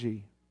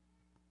stingy.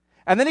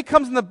 And then he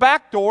comes in the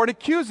back door and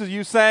accuses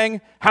you, saying,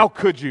 "How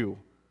could you?" You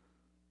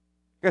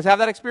guys have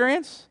that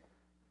experience?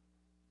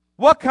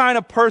 What kind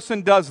of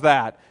person does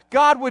that?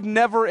 God would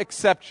never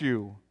accept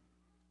you.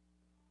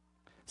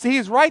 See,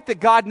 he's right that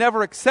God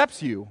never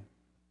accepts you.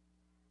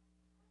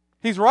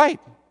 He's right.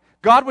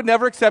 God would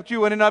never accept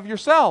you in and of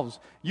yourselves.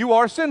 You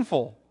are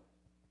sinful.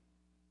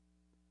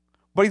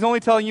 But he's only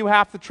telling you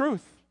half the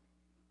truth.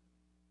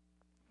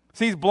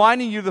 See, he's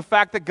blinding you to the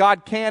fact that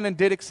God can and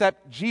did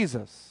accept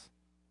Jesus.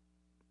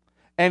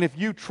 And if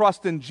you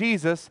trust in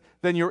Jesus,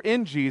 then you're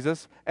in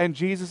Jesus, and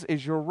Jesus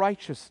is your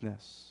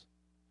righteousness.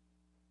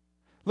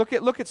 Look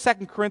at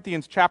 2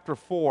 Corinthians chapter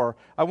 4.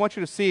 I want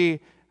you to see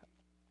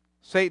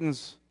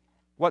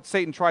what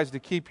Satan tries to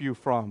keep you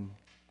from.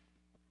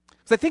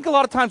 Because I think a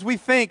lot of times we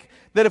think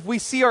that if we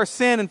see our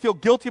sin and feel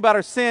guilty about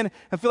our sin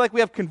and feel like we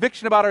have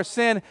conviction about our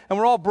sin and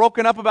we're all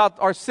broken up about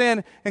our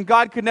sin and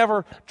God could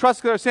never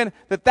trust with our sin,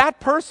 that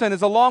person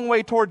is a long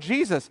way toward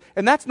Jesus.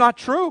 And that's not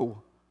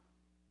true.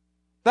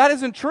 That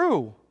isn't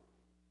true.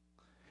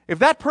 If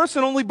that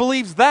person only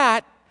believes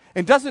that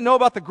and doesn't know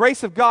about the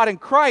grace of God in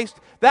Christ,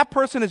 that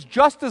person is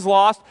just as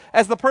lost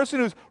as the person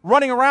who's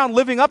running around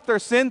living up their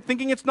sin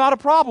thinking it's not a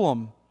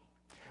problem.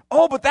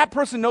 Oh, but that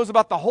person knows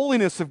about the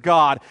holiness of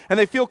God, and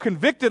they feel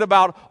convicted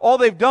about all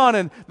they've done,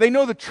 and they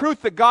know the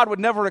truth that God would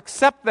never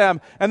accept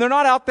them, and they're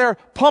not out there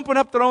pumping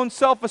up their own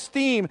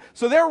self-esteem,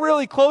 so they're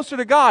really closer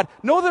to God.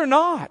 No, they're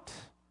not.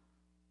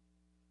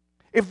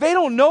 If they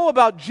don't know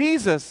about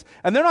Jesus,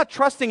 and they're not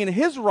trusting in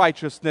his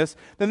righteousness,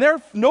 then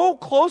they're no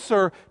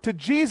closer to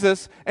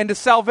Jesus and to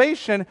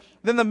salvation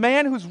than the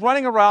man who's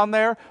running around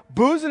there,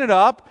 boozing it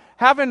up,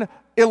 having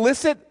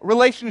illicit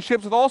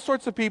relationships with all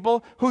sorts of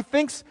people, who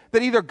thinks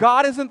that either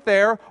God isn't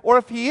there, or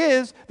if he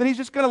is, then he's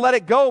just going to let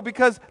it go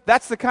because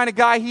that's the kind of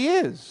guy he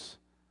is.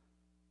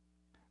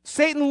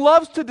 Satan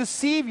loves to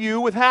deceive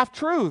you with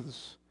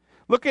half-truths.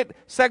 Look at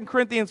 2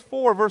 Corinthians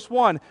 4, verse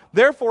 1.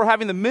 Therefore,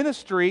 having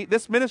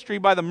this ministry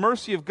by the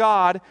mercy of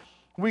God,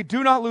 we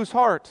do not lose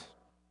heart.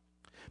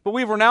 But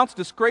we have renounced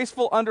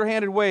disgraceful,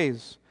 underhanded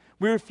ways.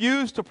 We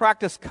refuse to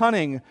practice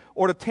cunning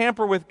or to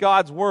tamper with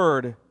God's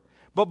word.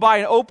 But by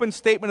an open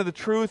statement of the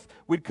truth,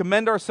 we'd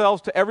commend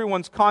ourselves to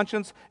everyone's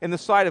conscience in the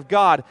sight of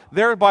God.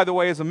 There, by the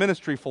way, is a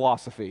ministry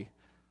philosophy.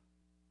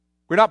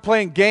 We're not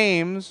playing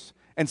games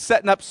and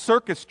setting up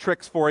circus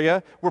tricks for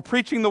you. We're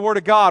preaching the Word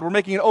of God. We're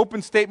making an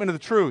open statement of the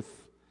truth.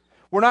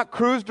 We're not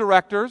cruise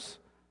directors,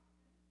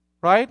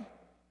 right?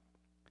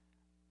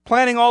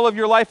 Planning all of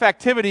your life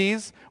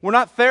activities. We're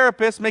not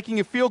therapists making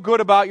you feel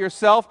good about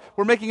yourself.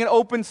 We're making an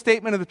open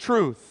statement of the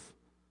truth.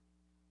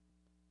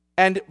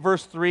 And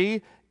verse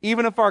 3,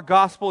 even if our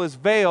gospel is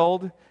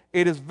veiled,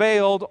 it is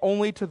veiled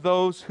only to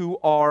those who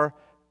are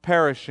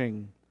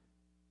perishing.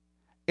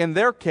 In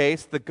their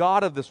case, the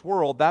god of this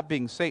world, that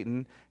being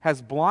Satan,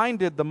 has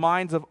blinded the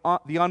minds of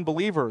the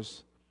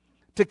unbelievers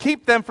to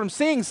keep them from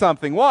seeing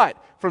something.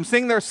 What? From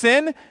seeing their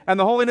sin and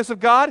the holiness of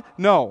God?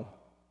 No.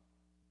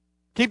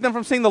 Keep them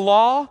from seeing the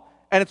law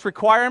and its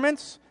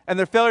requirements and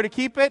their failure to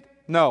keep it?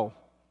 No.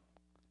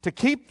 To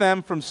keep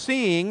them from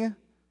seeing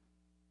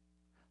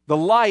the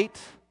light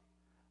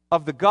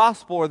of the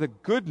gospel, or the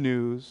good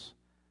news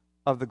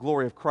of the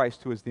glory of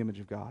Christ, who is the image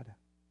of God.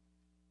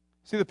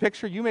 See the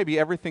picture? You may be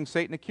everything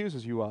Satan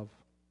accuses you of.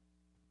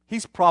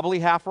 He's probably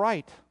half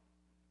right.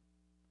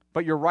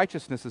 But your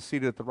righteousness is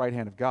seated at the right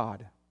hand of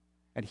God,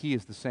 and He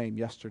is the same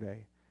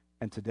yesterday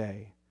and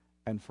today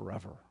and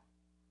forever.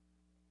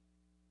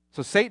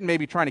 So Satan may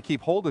be trying to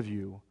keep hold of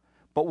you,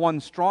 but one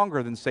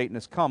stronger than Satan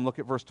has come. Look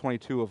at verse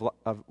 22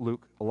 of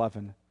Luke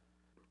 11.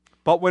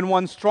 But when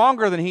one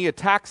stronger than he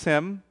attacks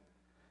him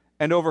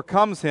and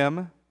overcomes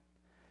him,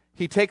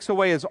 he takes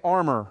away his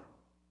armor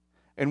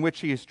in which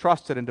he is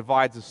trusted and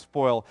divides his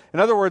spoil. In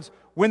other words,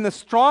 when the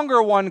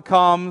stronger one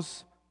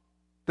comes,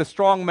 the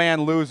strong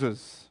man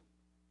loses.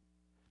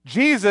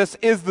 Jesus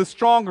is the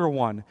stronger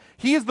one.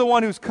 He is the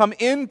one who's come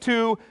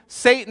into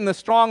Satan, the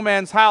strong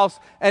man's house,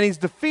 and he's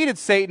defeated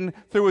Satan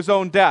through his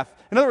own death.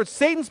 In other words,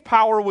 Satan's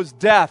power was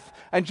death,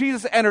 and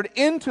Jesus entered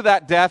into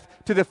that death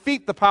to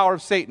defeat the power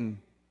of Satan.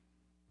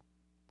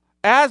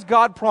 As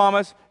God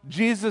promised,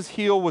 Jesus'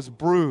 heel was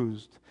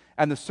bruised,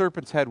 and the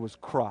serpent's head was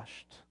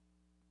crushed.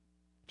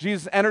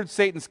 Jesus entered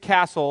Satan's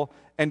castle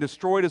and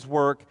destroyed his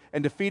work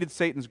and defeated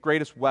Satan's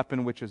greatest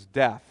weapon, which is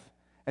death.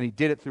 And he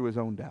did it through his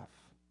own death.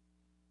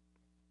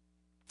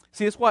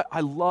 See, that's why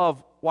I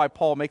love why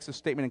Paul makes this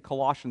statement in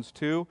Colossians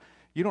 2.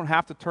 You don't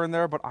have to turn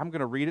there, but I'm going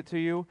to read it to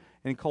you.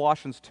 In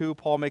Colossians 2,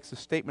 Paul makes a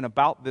statement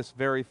about this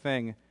very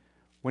thing.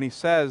 When he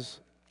says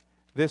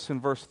this in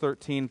verse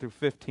 13 through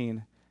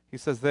 15, he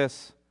says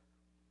this,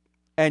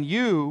 "And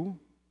you,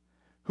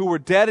 who were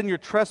dead in your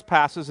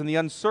trespasses and the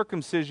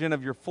uncircumcision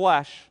of your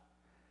flesh,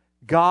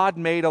 God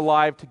made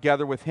alive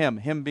together with Him,"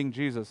 Him being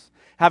Jesus,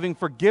 "having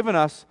forgiven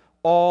us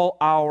all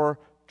our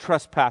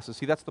trespasses."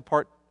 See, that's the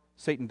part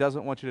Satan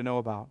doesn't want you to know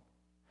about.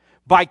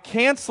 "By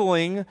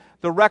canceling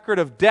the record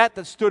of debt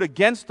that stood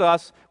against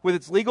us with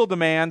its legal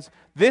demands,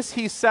 this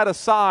He set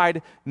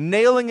aside,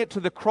 nailing it to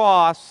the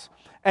cross.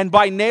 And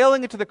by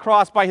nailing it to the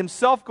cross, by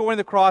Himself going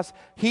to the cross,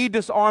 He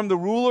disarmed the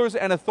rulers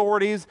and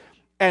authorities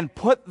and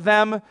put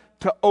them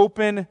to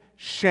open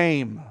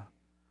shame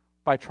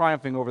by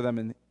triumphing over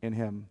them in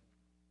Him."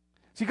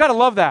 So you got to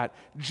love that.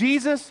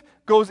 Jesus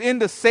goes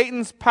into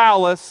Satan's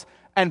palace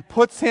and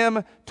puts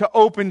him to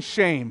open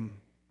shame.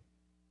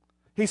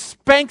 He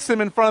spanks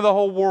him in front of the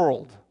whole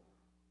world.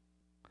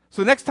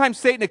 So next time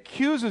Satan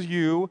accuses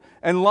you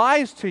and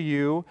lies to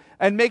you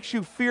and makes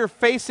you fear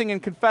facing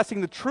and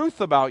confessing the truth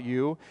about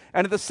you,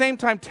 and at the same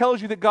time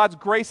tells you that God's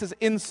grace is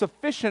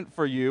insufficient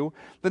for you,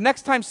 the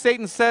next time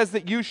Satan says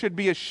that you should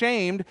be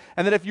ashamed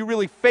and that if you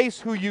really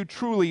face who you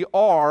truly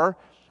are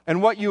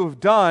and what you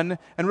have done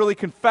and really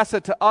confess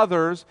it to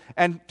others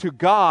and to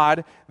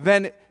God,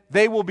 then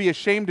they will be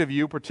ashamed of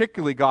you,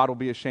 particularly God will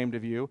be ashamed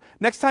of you.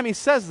 Next time he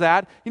says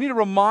that, you need to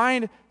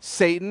remind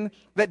Satan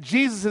that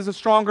Jesus is a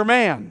stronger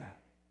man.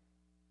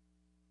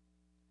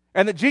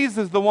 And that Jesus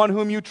is the one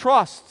whom you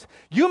trust.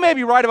 You may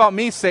be right about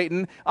me,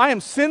 Satan. I am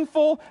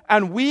sinful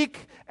and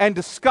weak and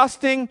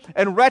disgusting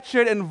and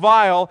wretched and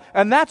vile,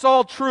 and that's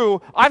all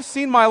true. I've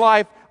seen my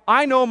life.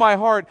 I know my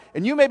heart,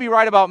 and you may be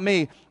right about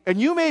me. And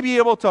you may be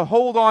able to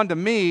hold on to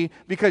me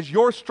because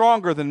you're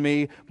stronger than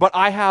me, but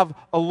I have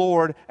a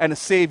Lord and a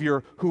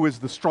Savior who is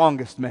the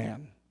strongest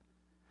man.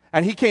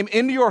 And He came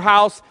into your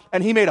house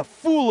and He made a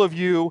fool of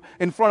you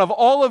in front of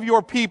all of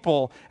your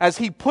people as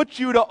He put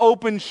you to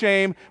open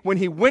shame when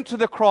He went to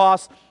the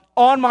cross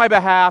on my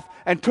behalf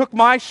and took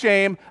my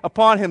shame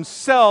upon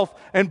Himself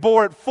and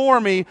bore it for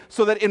me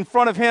so that in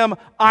front of Him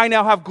I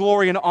now have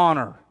glory and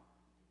honor.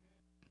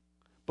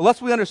 But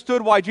lest we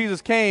understood why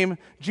Jesus came,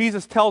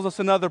 Jesus tells us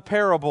another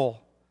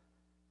parable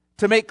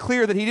to make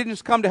clear that He didn't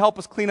just come to help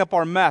us clean up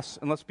our mess.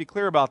 And let's be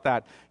clear about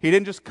that. He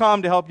didn't just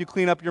come to help you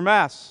clean up your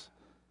mess.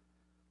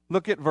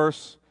 Look at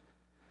verse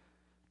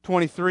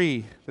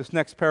 23, this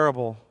next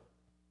parable.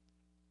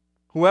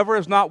 "Whoever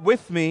is not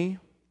with me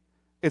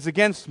is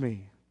against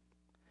me,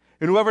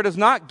 and whoever does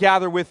not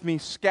gather with me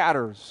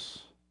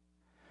scatters.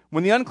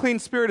 When the unclean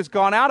spirit has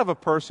gone out of a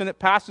person, it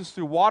passes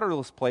through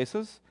waterless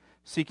places,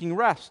 seeking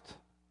rest."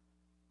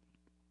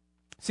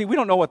 See, we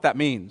don't know what that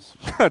means,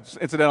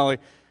 incidentally.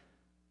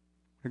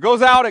 It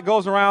goes out, it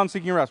goes around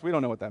seeking rest. We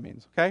don't know what that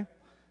means, okay?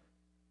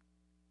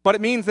 But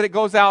it means that it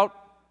goes out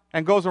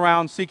and goes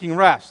around seeking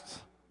rest.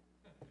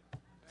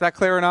 Is that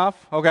clear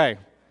enough? Okay.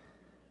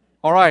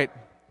 All right.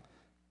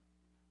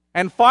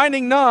 "And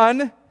finding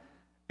none,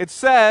 it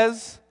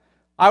says,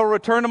 I will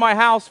return to my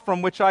house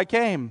from which I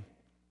came."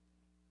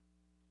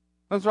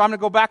 So I'm going to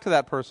go back to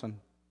that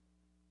person.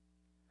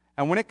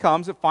 "And when it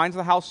comes, it finds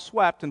the house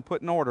swept and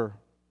put in order.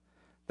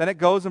 Then it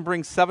goes and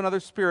brings 7 other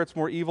spirits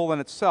more evil than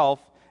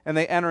itself, and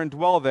they enter and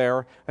dwell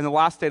there, and the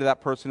last state of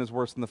that person is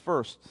worse than the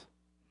first.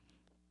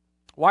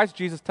 Why is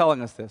Jesus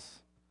telling us this?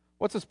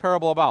 What's this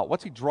parable about?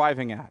 What's he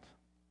driving at?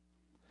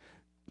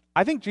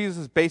 I think Jesus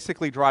is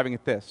basically driving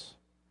at this.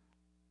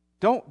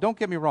 Don't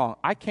get me wrong.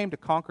 I came to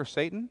conquer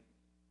Satan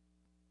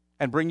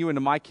and bring you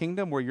into my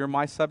kingdom where you're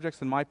my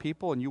subjects and my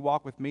people, and you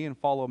walk with me and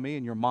follow me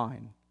and you're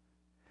mine.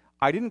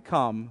 I didn't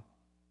come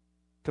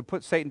to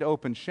put Satan to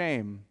open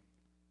shame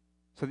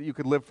so that you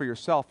could live for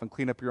yourself and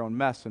clean up your own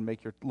mess and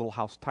make your little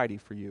house tidy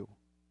for you.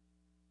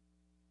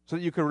 So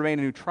that you could remain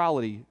in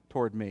neutrality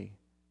toward me.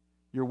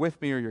 You're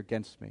with me or you're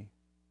against me.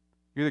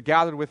 You're either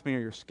gathered with me or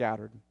you're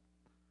scattered.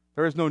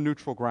 There is no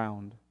neutral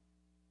ground.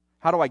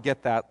 How do I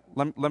get that?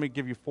 Let me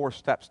give you 4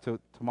 steps to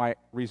my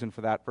reason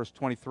for that. Verse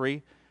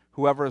 23,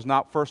 whoever is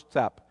not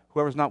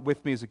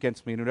with me is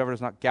against me, and whoever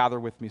does not gather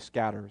with me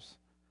scatters.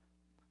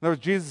 In other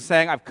words, Jesus is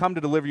saying, I've come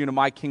to deliver you into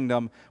my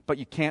kingdom, but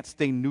you can't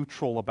stay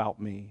neutral about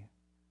me.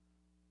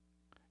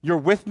 You're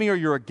with me or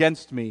you're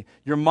against me.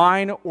 You're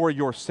mine or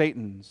you're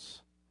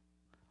Satan's.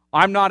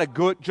 I'm not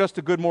just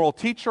a good moral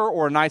teacher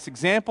or a nice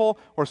example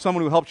or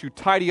someone who helps you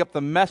tidy up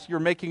the mess you're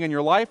making in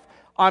your life.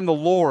 I'm the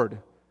Lord.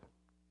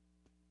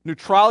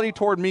 Neutrality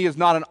toward me is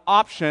not an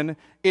option,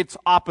 it's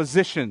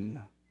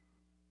opposition.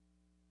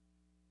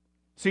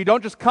 So you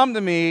don't just come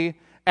to me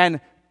and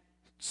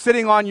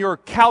sitting on your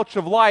couch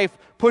of life,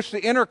 push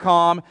the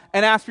intercom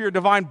and ask for your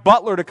divine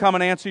butler to come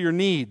and answer your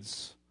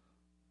needs.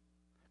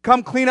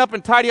 Come clean up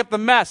and tidy up the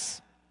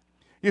mess.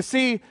 You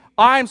see,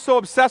 I'm so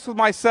obsessed with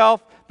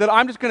myself that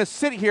I'm just going to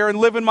sit here and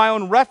live in my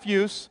own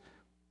refuse,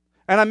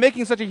 and I'm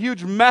making such a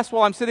huge mess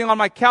while I'm sitting on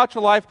my couch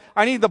of life,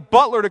 I need the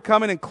butler to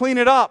come in and clean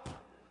it up.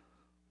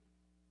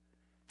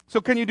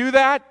 So can you do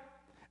that?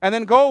 And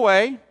then go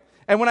away,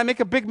 and when I make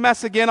a big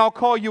mess again, I'll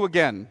call you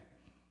again.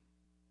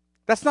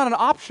 That's not an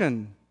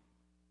option.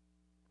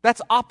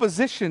 That's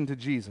opposition to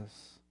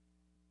Jesus.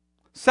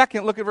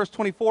 Second, look at verse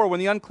 24. When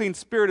the unclean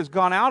spirit has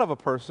gone out of a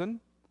person,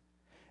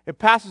 it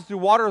passes through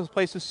waterless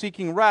places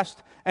seeking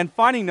rest, and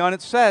finding none,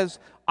 it says,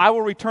 I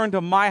will return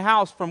to my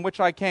house from which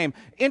I came.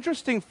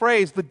 Interesting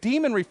phrase. The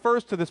demon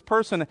refers to this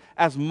person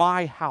as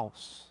my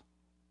house.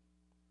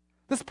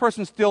 This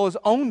person still is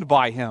owned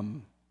by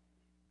him.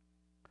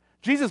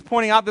 Jesus is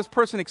pointing out this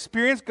person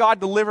experienced God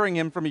delivering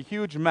him from a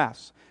huge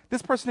mess.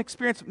 This person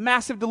experienced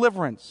massive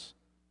deliverance.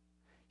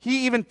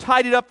 He even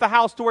tidied up the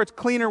house to where it's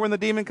cleaner when the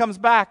demon comes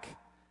back.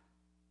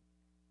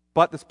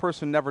 But this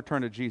person never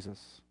turned to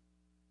Jesus.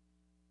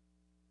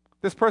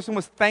 This person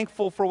was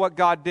thankful for what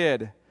God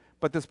did,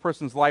 but this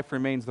person's life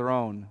remains their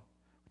own,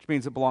 which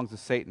means it belongs to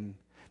Satan.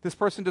 This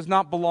person does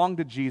not belong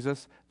to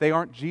Jesus. They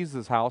aren't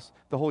Jesus' house.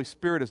 The Holy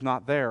Spirit is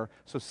not there,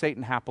 so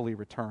Satan happily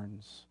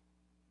returns.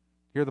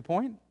 You hear the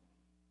point?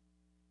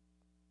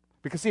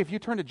 Because see, if you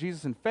turn to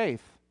Jesus in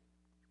faith,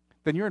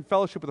 then you're in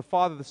fellowship with the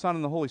Father, the Son,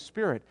 and the Holy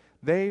Spirit.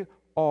 They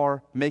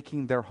are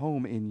making their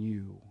home in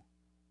you.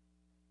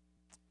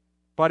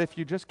 But if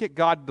you just get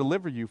God to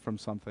deliver you from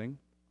something,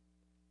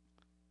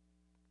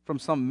 from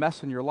some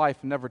mess in your life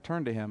and never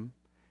turn to Him,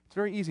 it's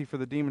very easy for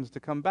the demons to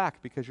come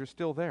back because you're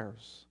still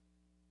theirs.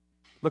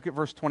 Look at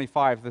verse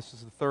 25. This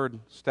is the third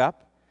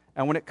step.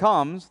 And when it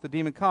comes, the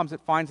demon comes,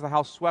 it finds the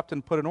house swept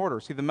and put in order.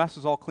 See, the mess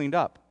is all cleaned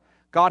up.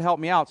 God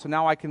helped me out, so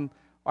now I can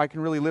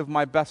really live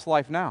my best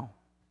life now.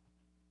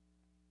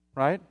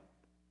 Right?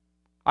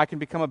 I can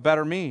become a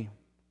better me.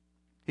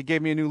 He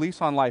gave me a new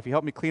lease on life. He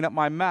helped me clean up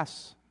my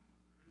mess.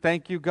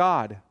 Thank you,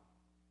 God.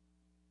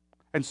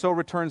 And so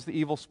returns the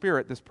evil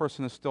spirit. This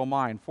person is still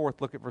mine.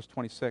 Fourth, look at verse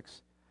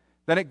 26.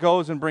 Then it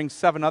goes and brings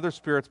 7 other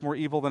spirits more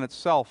evil than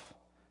itself,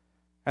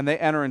 and they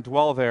enter and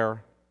dwell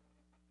there.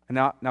 And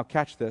now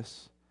catch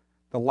this.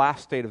 The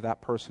last state of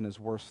that person is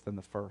worse than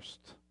the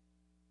first.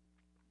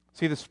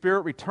 See, the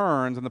spirit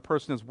returns and the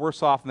person is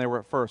worse off than they were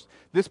at first.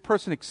 This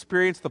person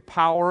experienced the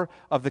power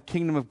of the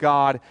kingdom of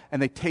God,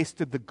 and they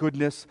tasted the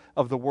goodness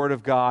of the word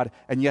of God,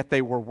 and yet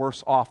they were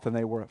worse off than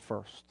they were at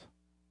first.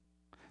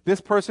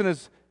 This person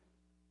is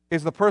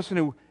the person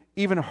who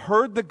even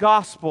heard the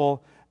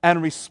gospel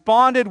and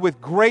responded with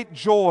great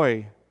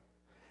joy,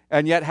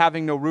 and yet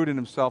having no root in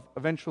himself,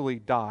 eventually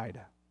died.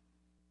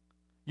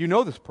 You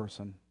know this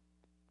person.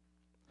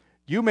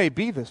 You may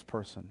be this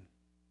person.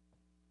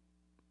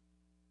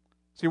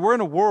 See, we're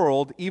in a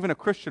world, even a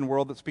Christian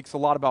world, that speaks a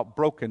lot about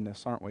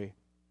brokenness, aren't we?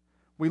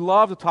 We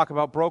love to talk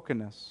about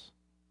brokenness.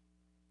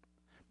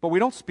 But we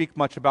don't speak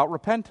much about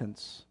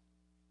repentance.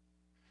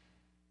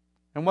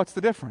 And what's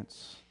the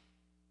difference?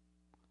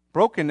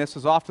 Brokenness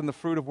is often the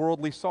fruit of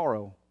worldly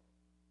sorrow.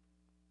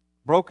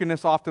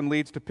 Brokenness often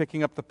leads to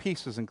picking up the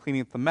pieces and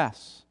cleaning up the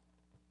mess.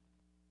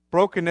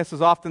 Brokenness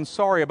is often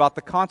sorry about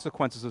the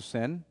consequences of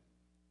sin,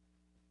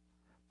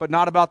 but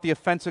not about the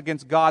offense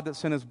against God that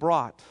sin has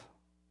brought.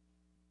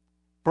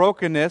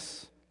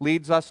 Brokenness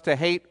leads us to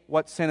hate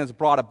what sin has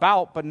brought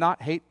about, but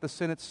not hate the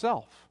sin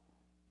itself.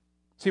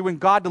 See, when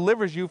God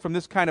delivers you from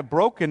this kind of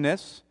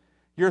brokenness,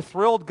 you're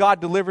thrilled God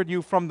delivered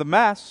you from the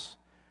mess,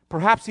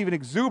 perhaps even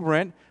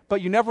exuberant,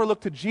 but you never look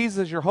to Jesus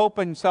as your hope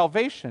and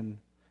salvation.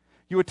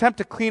 You attempt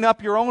to clean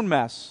up your own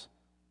mess.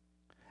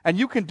 And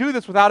you can do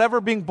this without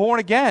ever being born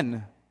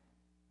again.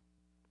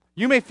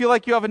 You may feel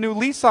like you have a new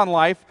lease on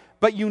life,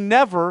 but you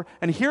never,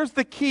 and here's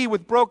the key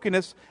with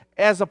brokenness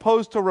as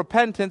opposed to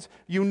repentance,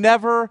 you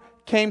never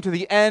came to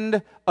the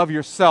end of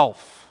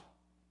yourself.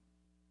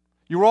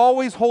 You're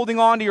always holding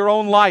on to your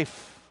own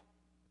life.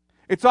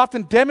 It's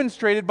often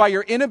demonstrated by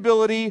your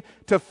inability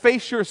to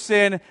face your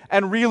sin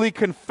and really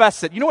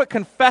confess it. You know what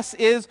confess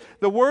is?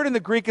 The word in the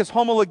Greek is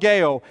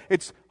homologeo.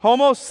 It's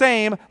homo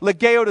same,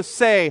 legeo to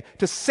say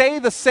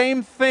the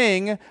same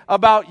thing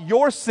about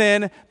your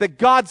sin that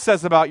God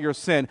says about your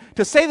sin.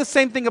 To say the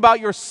same thing about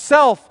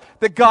yourself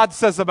that God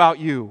says about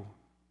you.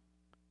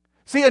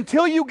 See,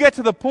 until you get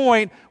to the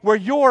point where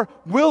you're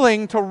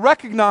willing to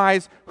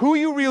recognize who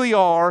you really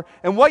are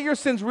and what your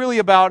sin's really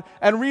about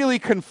and really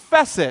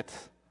confess it,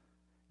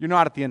 you're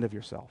not at the end of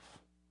yourself.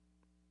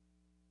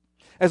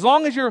 As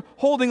long as you're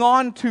holding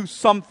on to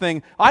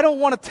something, I don't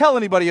want to tell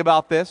anybody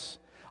about this.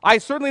 I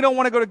certainly don't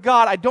want to go to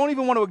God. I don't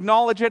even want to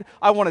acknowledge it.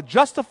 I want to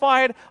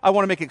justify it. I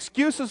want to make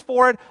excuses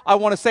for it. I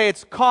want to say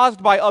it's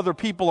caused by other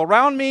people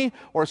around me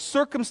or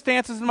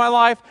circumstances in my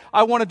life.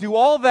 I want to do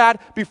all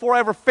that before I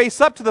ever face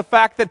up to the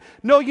fact that,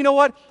 no, you know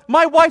what?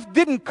 My wife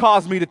didn't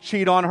cause me to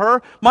cheat on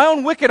her. My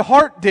own wicked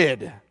heart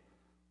did.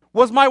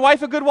 Was my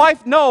wife a good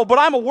wife? No, but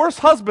I'm a worse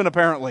husband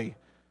apparently.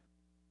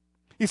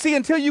 You see,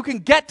 until you can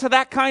get to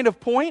that kind of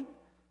point,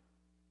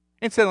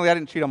 incidentally, I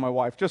didn't cheat on my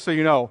wife, just so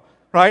you know,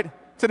 right?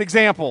 It's an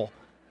example.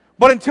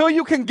 But until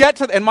you can get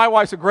to, and my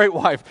wife's a great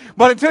wife,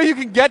 but until you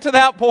can get to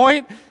that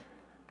point,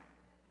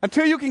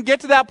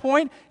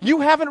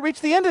 you haven't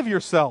reached the end of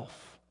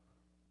yourself.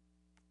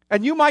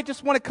 And you might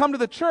just want to come to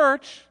the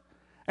church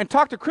and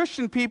talk to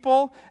Christian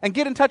people and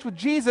get in touch with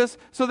Jesus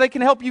so they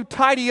can help you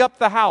tidy up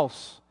the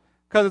house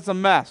because it's a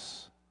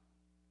mess.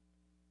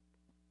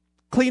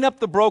 Clean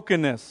up the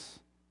brokenness.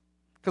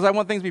 Because I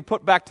want things to be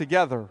put back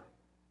together.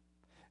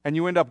 And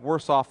you end up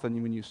worse off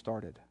than when you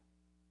started.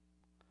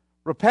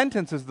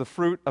 Repentance is the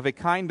fruit of a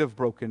kind of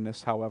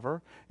brokenness,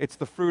 however. It's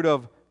the fruit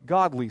of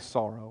godly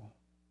sorrow.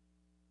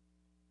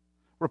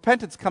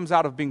 Repentance comes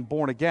out of being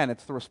born again.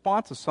 It's the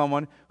response of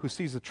someone who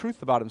sees the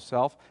truth about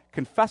himself,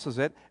 confesses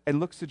it, and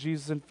looks to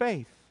Jesus in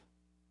faith.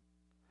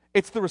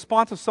 It's the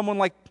response of someone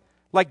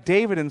like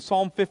David in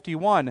Psalm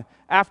 51,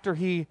 after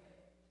he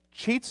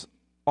cheats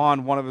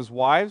on one of his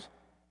wives,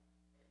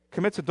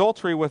 commits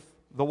adultery with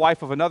the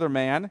wife of another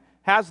man,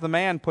 has the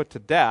man put to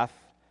death,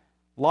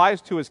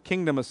 lies to his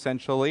kingdom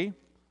essentially.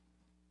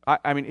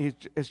 I mean,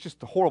 it's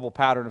just a horrible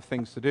pattern of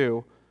things to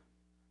do.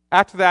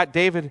 After that,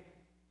 David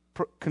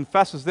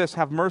confesses this,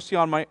 have mercy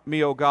on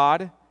me, O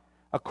God,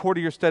 according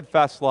to your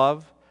steadfast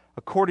love,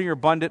 according to your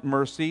abundant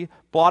mercy,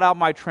 blot out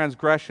my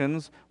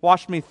transgressions,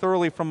 wash me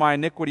thoroughly from my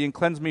iniquity, and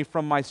cleanse me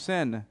from my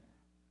sin.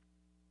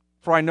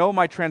 For I know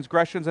my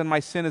transgressions and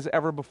my sin is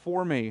ever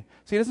before me.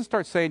 See, he doesn't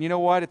start saying, you know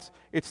what,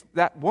 it's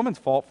that woman's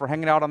fault for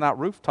hanging out on that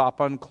rooftop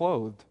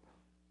unclothed.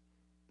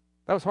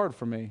 That was hard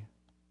for me.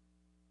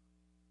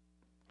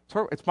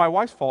 It's my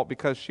wife's fault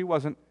because she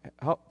wasn't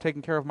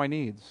taking care of my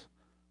needs.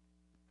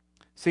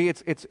 See,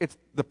 it's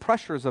the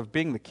pressures of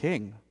being the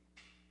king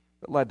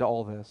that led to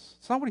all this.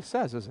 It's not what he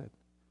says, is it?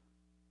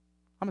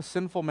 I'm a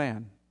sinful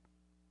man.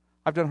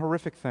 I've done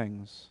horrific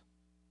things.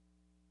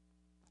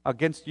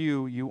 Against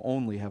you, you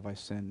only have I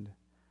sinned,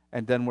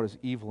 and done what is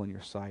evil in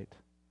your sight,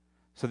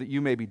 so that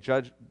you may be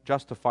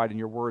justified in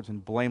your words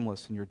and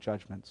blameless in your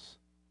judgments.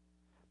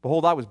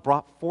 Behold, I was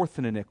brought forth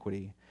in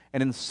iniquity,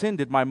 and in sin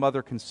did my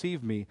mother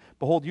conceive me.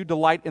 Behold, you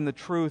delight in the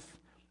truth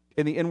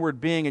in the inward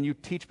being, and you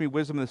teach me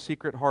wisdom in the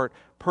secret heart.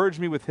 Purge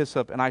me with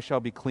hyssop, and I shall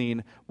be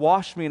clean.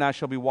 Wash me, and I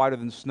shall be whiter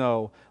than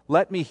snow.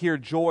 Let me hear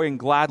joy and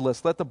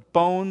gladness. Let the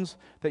bones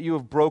that you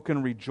have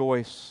broken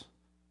rejoice.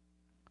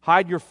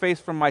 Hide your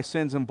face from my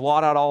sins and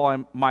blot out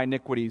all my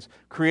iniquities.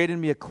 Create in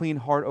me a clean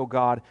heart, O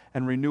God,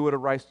 and renew a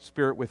right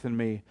spirit within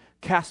me.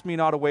 Cast me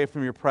not away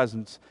from your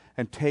presence,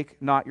 and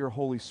take not your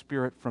Holy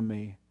Spirit from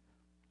me.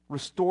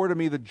 Restore to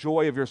me the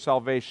joy of your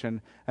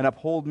salvation, and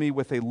uphold me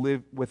with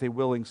a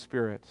willing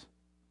spirit.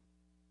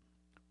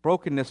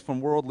 Brokenness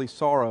from worldly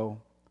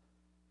sorrow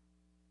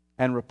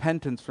and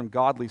repentance from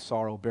godly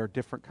sorrow bear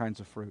different kinds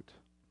of fruit.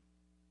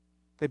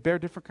 They bear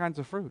different kinds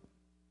of fruit.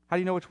 How do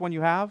you know which one you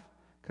have?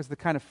 Because of the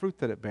kind of fruit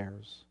that it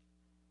bears.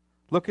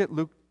 Look at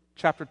Luke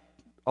chapter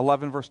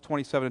 11, verse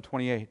 27 and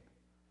 28.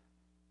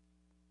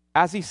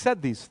 As he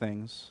said these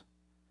things,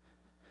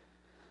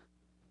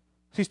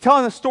 he's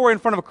telling the story in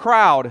front of a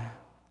crowd.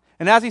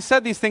 And as he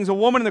said these things, a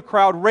woman in the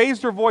crowd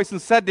raised her voice and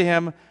said to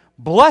him,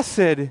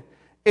 "Blessed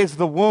is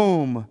the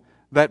womb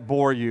that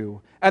bore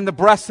you, and the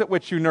breasts at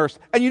which you nursed."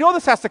 And you know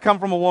this has to come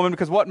from a woman,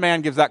 because what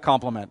man gives that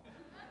compliment?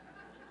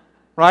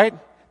 Right?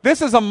 This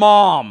is a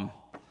mom,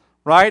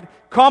 right?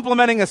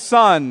 Complimenting a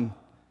son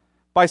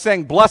by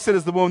saying, "Blessed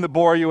is the womb that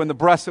bore you, and the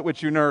breasts at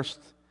which you nursed."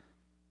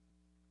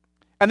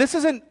 And this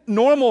isn't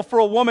normal for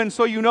a woman,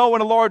 so you know,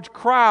 in a large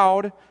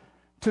crowd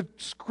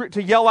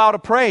to yell out a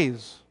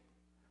praise.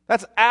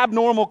 That's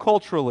abnormal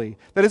culturally.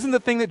 That isn't the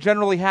thing that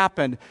generally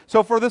happened.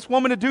 So for this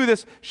woman to do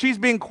this, she's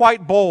being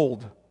quite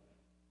bold.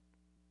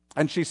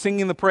 And she's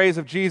singing the praise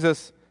of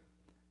Jesus.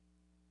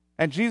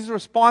 And Jesus'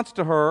 response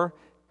to her,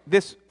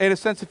 this, in a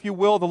sense, if you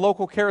will, the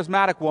local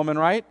charismatic woman,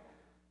 right?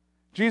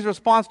 Jesus'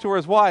 response to her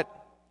is what?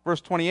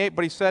 Verse 28,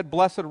 but he said,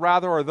 blessed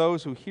rather are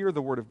those who hear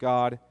the word of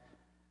God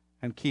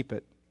and keep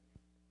it.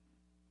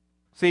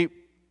 See,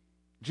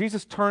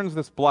 Jesus turns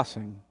this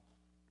blessing.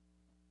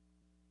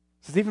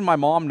 Says, even my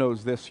mom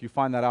knows this. You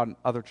find that out in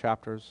other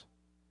chapters.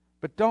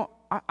 But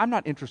I'm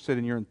not interested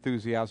in your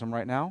enthusiasm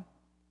right now.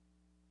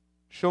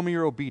 Show me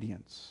your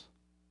obedience.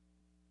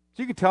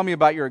 So you can tell me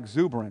about your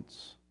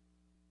exuberance,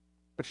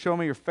 but show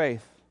me your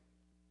faith.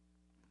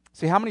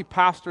 See, how many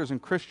pastors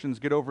and Christians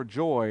get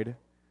overjoyed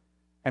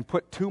and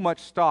put too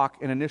much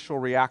stock in initial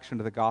reaction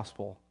to the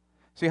gospel?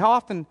 See, how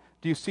often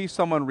do you see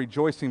someone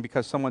rejoicing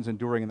because someone's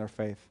enduring in their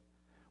faith?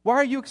 Why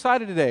are you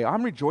excited today?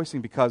 I'm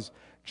rejoicing because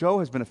Joe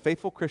has been a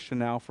faithful Christian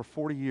now for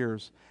 40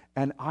 years,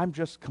 and I'm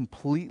just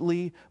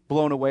completely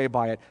blown away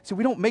by it. See,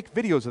 we don't make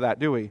videos of that,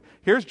 do we?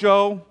 Here's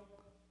Joe,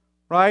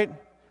 right?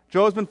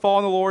 Joe's been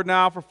following the Lord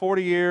now for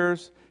 40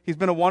 years. He's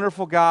been a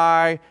wonderful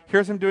guy.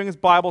 Here's him doing his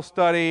Bible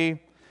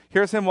study.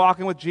 Here's him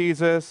walking with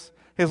Jesus.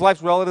 His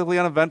life's relatively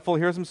uneventful.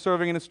 Here's him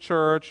serving in his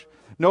church.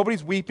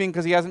 Nobody's weeping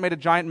because he hasn't made a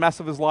giant mess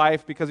of his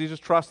life because he's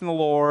just trusting the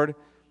Lord,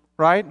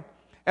 right?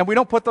 And we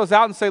don't put those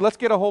out and say, let's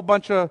get a whole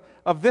bunch of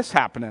this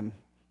happening,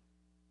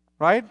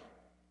 right?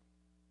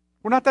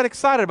 We're not that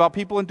excited about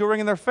people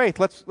enduring in their faith.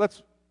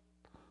 Let's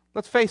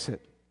face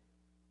it.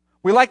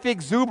 We like the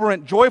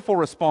exuberant, joyful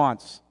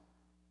response.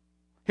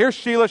 Here's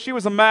Sheila. She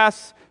was a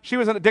mess. She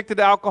was addicted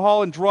to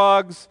alcohol and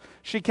drugs.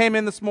 She came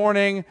in this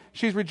morning.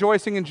 She's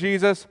rejoicing in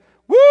Jesus.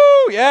 Woo!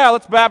 Yeah,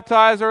 let's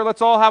baptize her.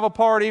 Let's all have a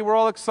party. We're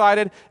all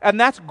excited. And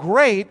that's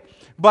great.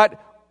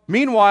 But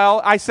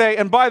meanwhile, I say,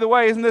 and by the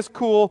way, isn't this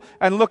cool?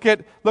 And look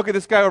at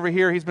this guy over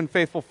here. He's been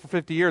faithful for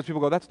 50 years.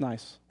 People go, that's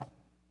nice.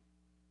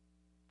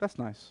 That's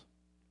nice.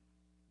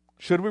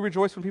 Should we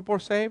rejoice when people are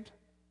saved?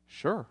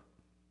 Sure.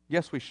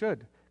 Yes, we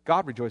should.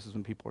 God rejoices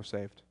when people are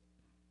saved.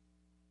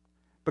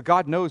 But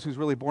God knows who's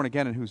really born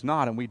again and who's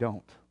not, and we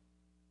don't.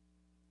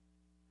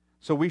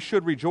 So we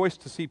should rejoice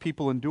to see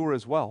people endure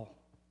as well.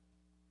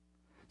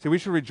 See, we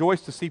should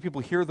rejoice to see people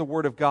hear the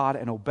word of God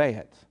and obey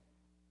it.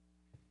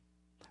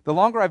 The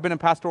longer I've been in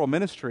pastoral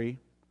ministry,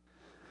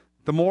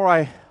 the more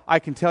I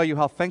can tell you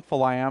how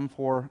thankful I am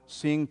for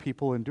seeing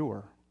people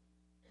endure.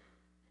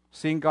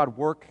 Seeing God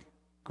work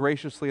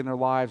graciously in their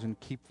lives and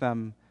keep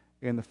them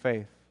in the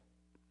faith.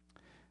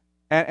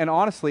 And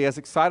honestly, as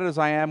excited as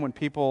I am when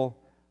people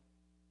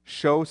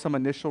show some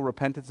initial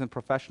repentance and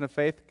profession of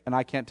faith, and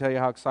I can't tell you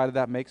how excited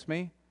that makes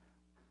me,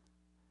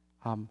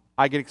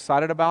 I get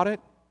excited about it,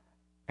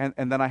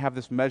 and then I have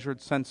this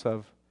measured sense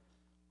of,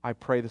 I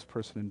pray this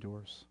person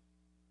endures.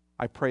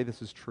 I pray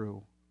this is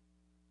true.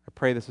 I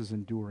pray this is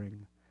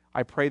enduring.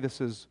 I pray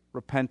this is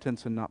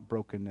repentance and not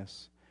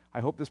brokenness. I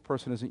hope this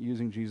person isn't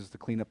using Jesus to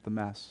clean up the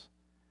mess,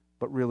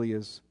 but really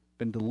has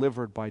been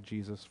delivered by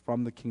Jesus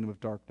from the kingdom of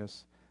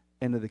darkness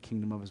into the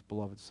kingdom of his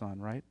beloved Son,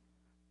 right?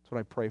 That's what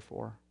I pray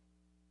for.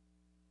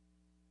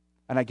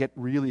 And I get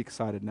really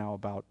excited now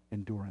about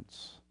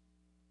endurance.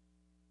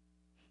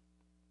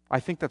 I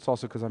think that's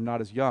also because I'm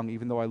not as young,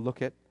 even though I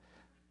look it.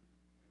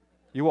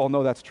 You all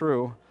know that's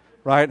true,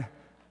 right?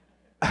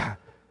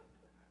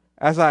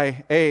 As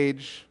I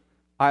age,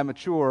 I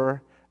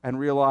mature and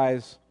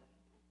realize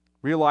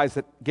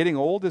that getting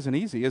old isn't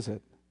easy, is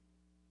it?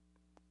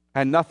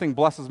 And nothing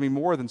blesses me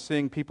more than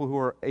seeing people who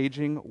are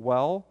aging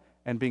well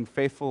and being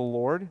faithful to the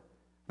Lord. And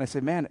I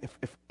say, man,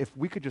 if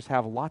we could just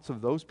have lots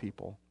of those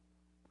people.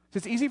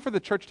 It's easy for the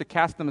church to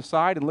cast them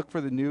aside and look for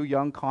the new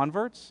young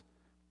converts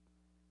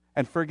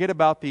and forget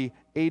about the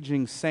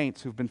aging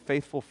saints who've been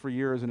faithful for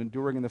years and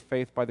enduring in the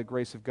faith by the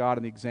grace of God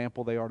and the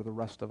example they are to the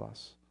rest of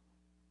us.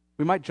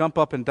 We might jump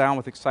up and down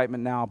with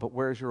excitement now, but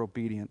where's your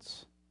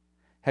obedience?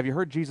 Have you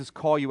heard Jesus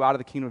call you out of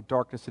the kingdom of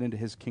darkness and into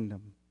his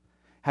kingdom?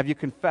 Have you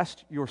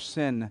confessed your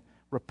sin,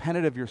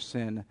 repented of your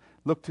sin,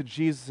 looked to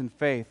Jesus in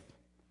faith?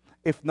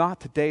 If not,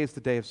 today is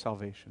the day of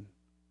salvation.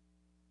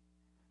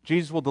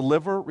 Jesus will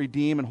deliver,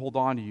 redeem, and hold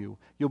on to you.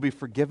 You'll be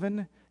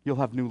forgiven, you'll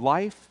have new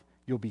life,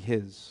 you'll be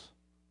his.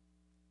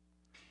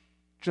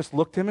 Just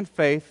look to him in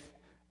faith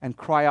and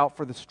cry out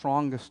for the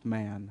strongest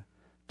man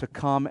to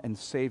come and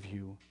save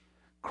you.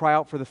 Cry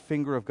out for the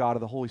finger of God, of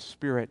the Holy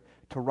Spirit,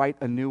 to write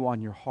anew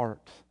on your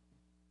heart.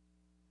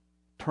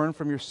 Turn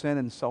from your sin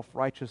and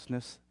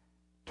self-righteousness.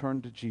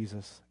 Turn to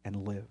Jesus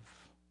and live.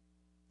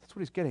 That's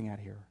what he's getting at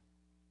here.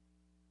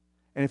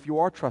 And if you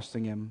are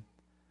trusting him,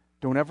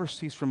 don't ever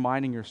cease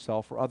reminding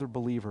yourself or other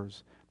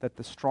believers that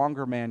the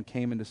stronger man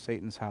came into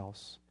Satan's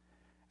house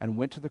and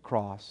went to the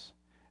cross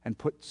and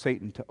put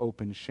Satan to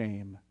open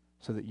shame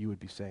so that you would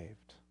be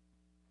saved.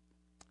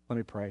 Let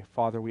me pray.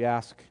 Father, we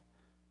ask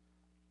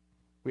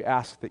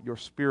that your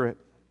Spirit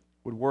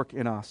would work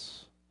in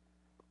us,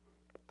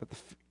 that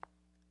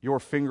your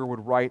finger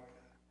would write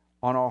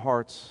on our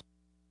hearts.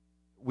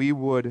 We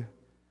would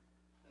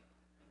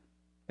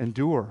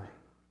endure,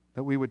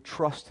 that we would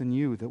trust in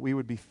you, that we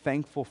would be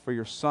thankful for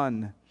your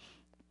Son,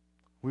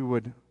 we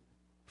would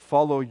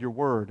follow your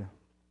word,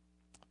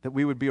 that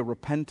we would be a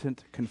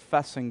repentant,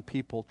 confessing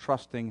people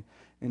trusting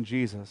in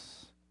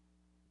Jesus.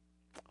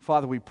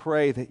 Father, we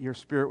pray that your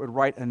Spirit would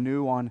write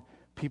anew on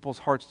people's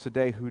hearts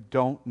today who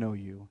don't know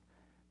you,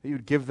 that you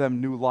would give them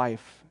new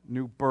life,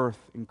 new birth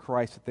in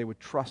Christ, that they would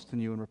trust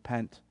in you and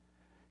repent,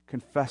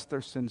 confess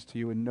their sins to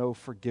you, and know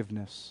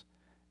forgiveness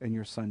in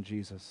your Son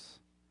Jesus.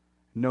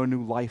 Know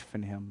new life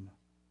in him.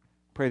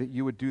 Pray that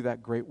you would do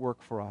that great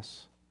work for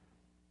us.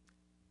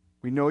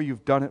 We know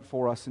you've done it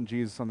for us in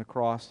Jesus on the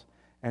cross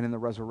and in the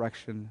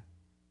resurrection,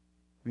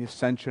 in the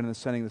ascension and the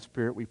sending of the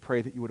Spirit. We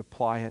pray that you would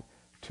apply it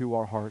to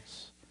our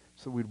hearts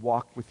so that we'd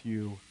walk with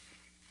you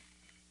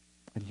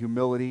in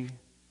humility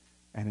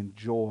and in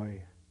joy.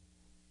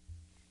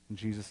 In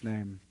Jesus'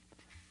 name,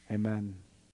 amen.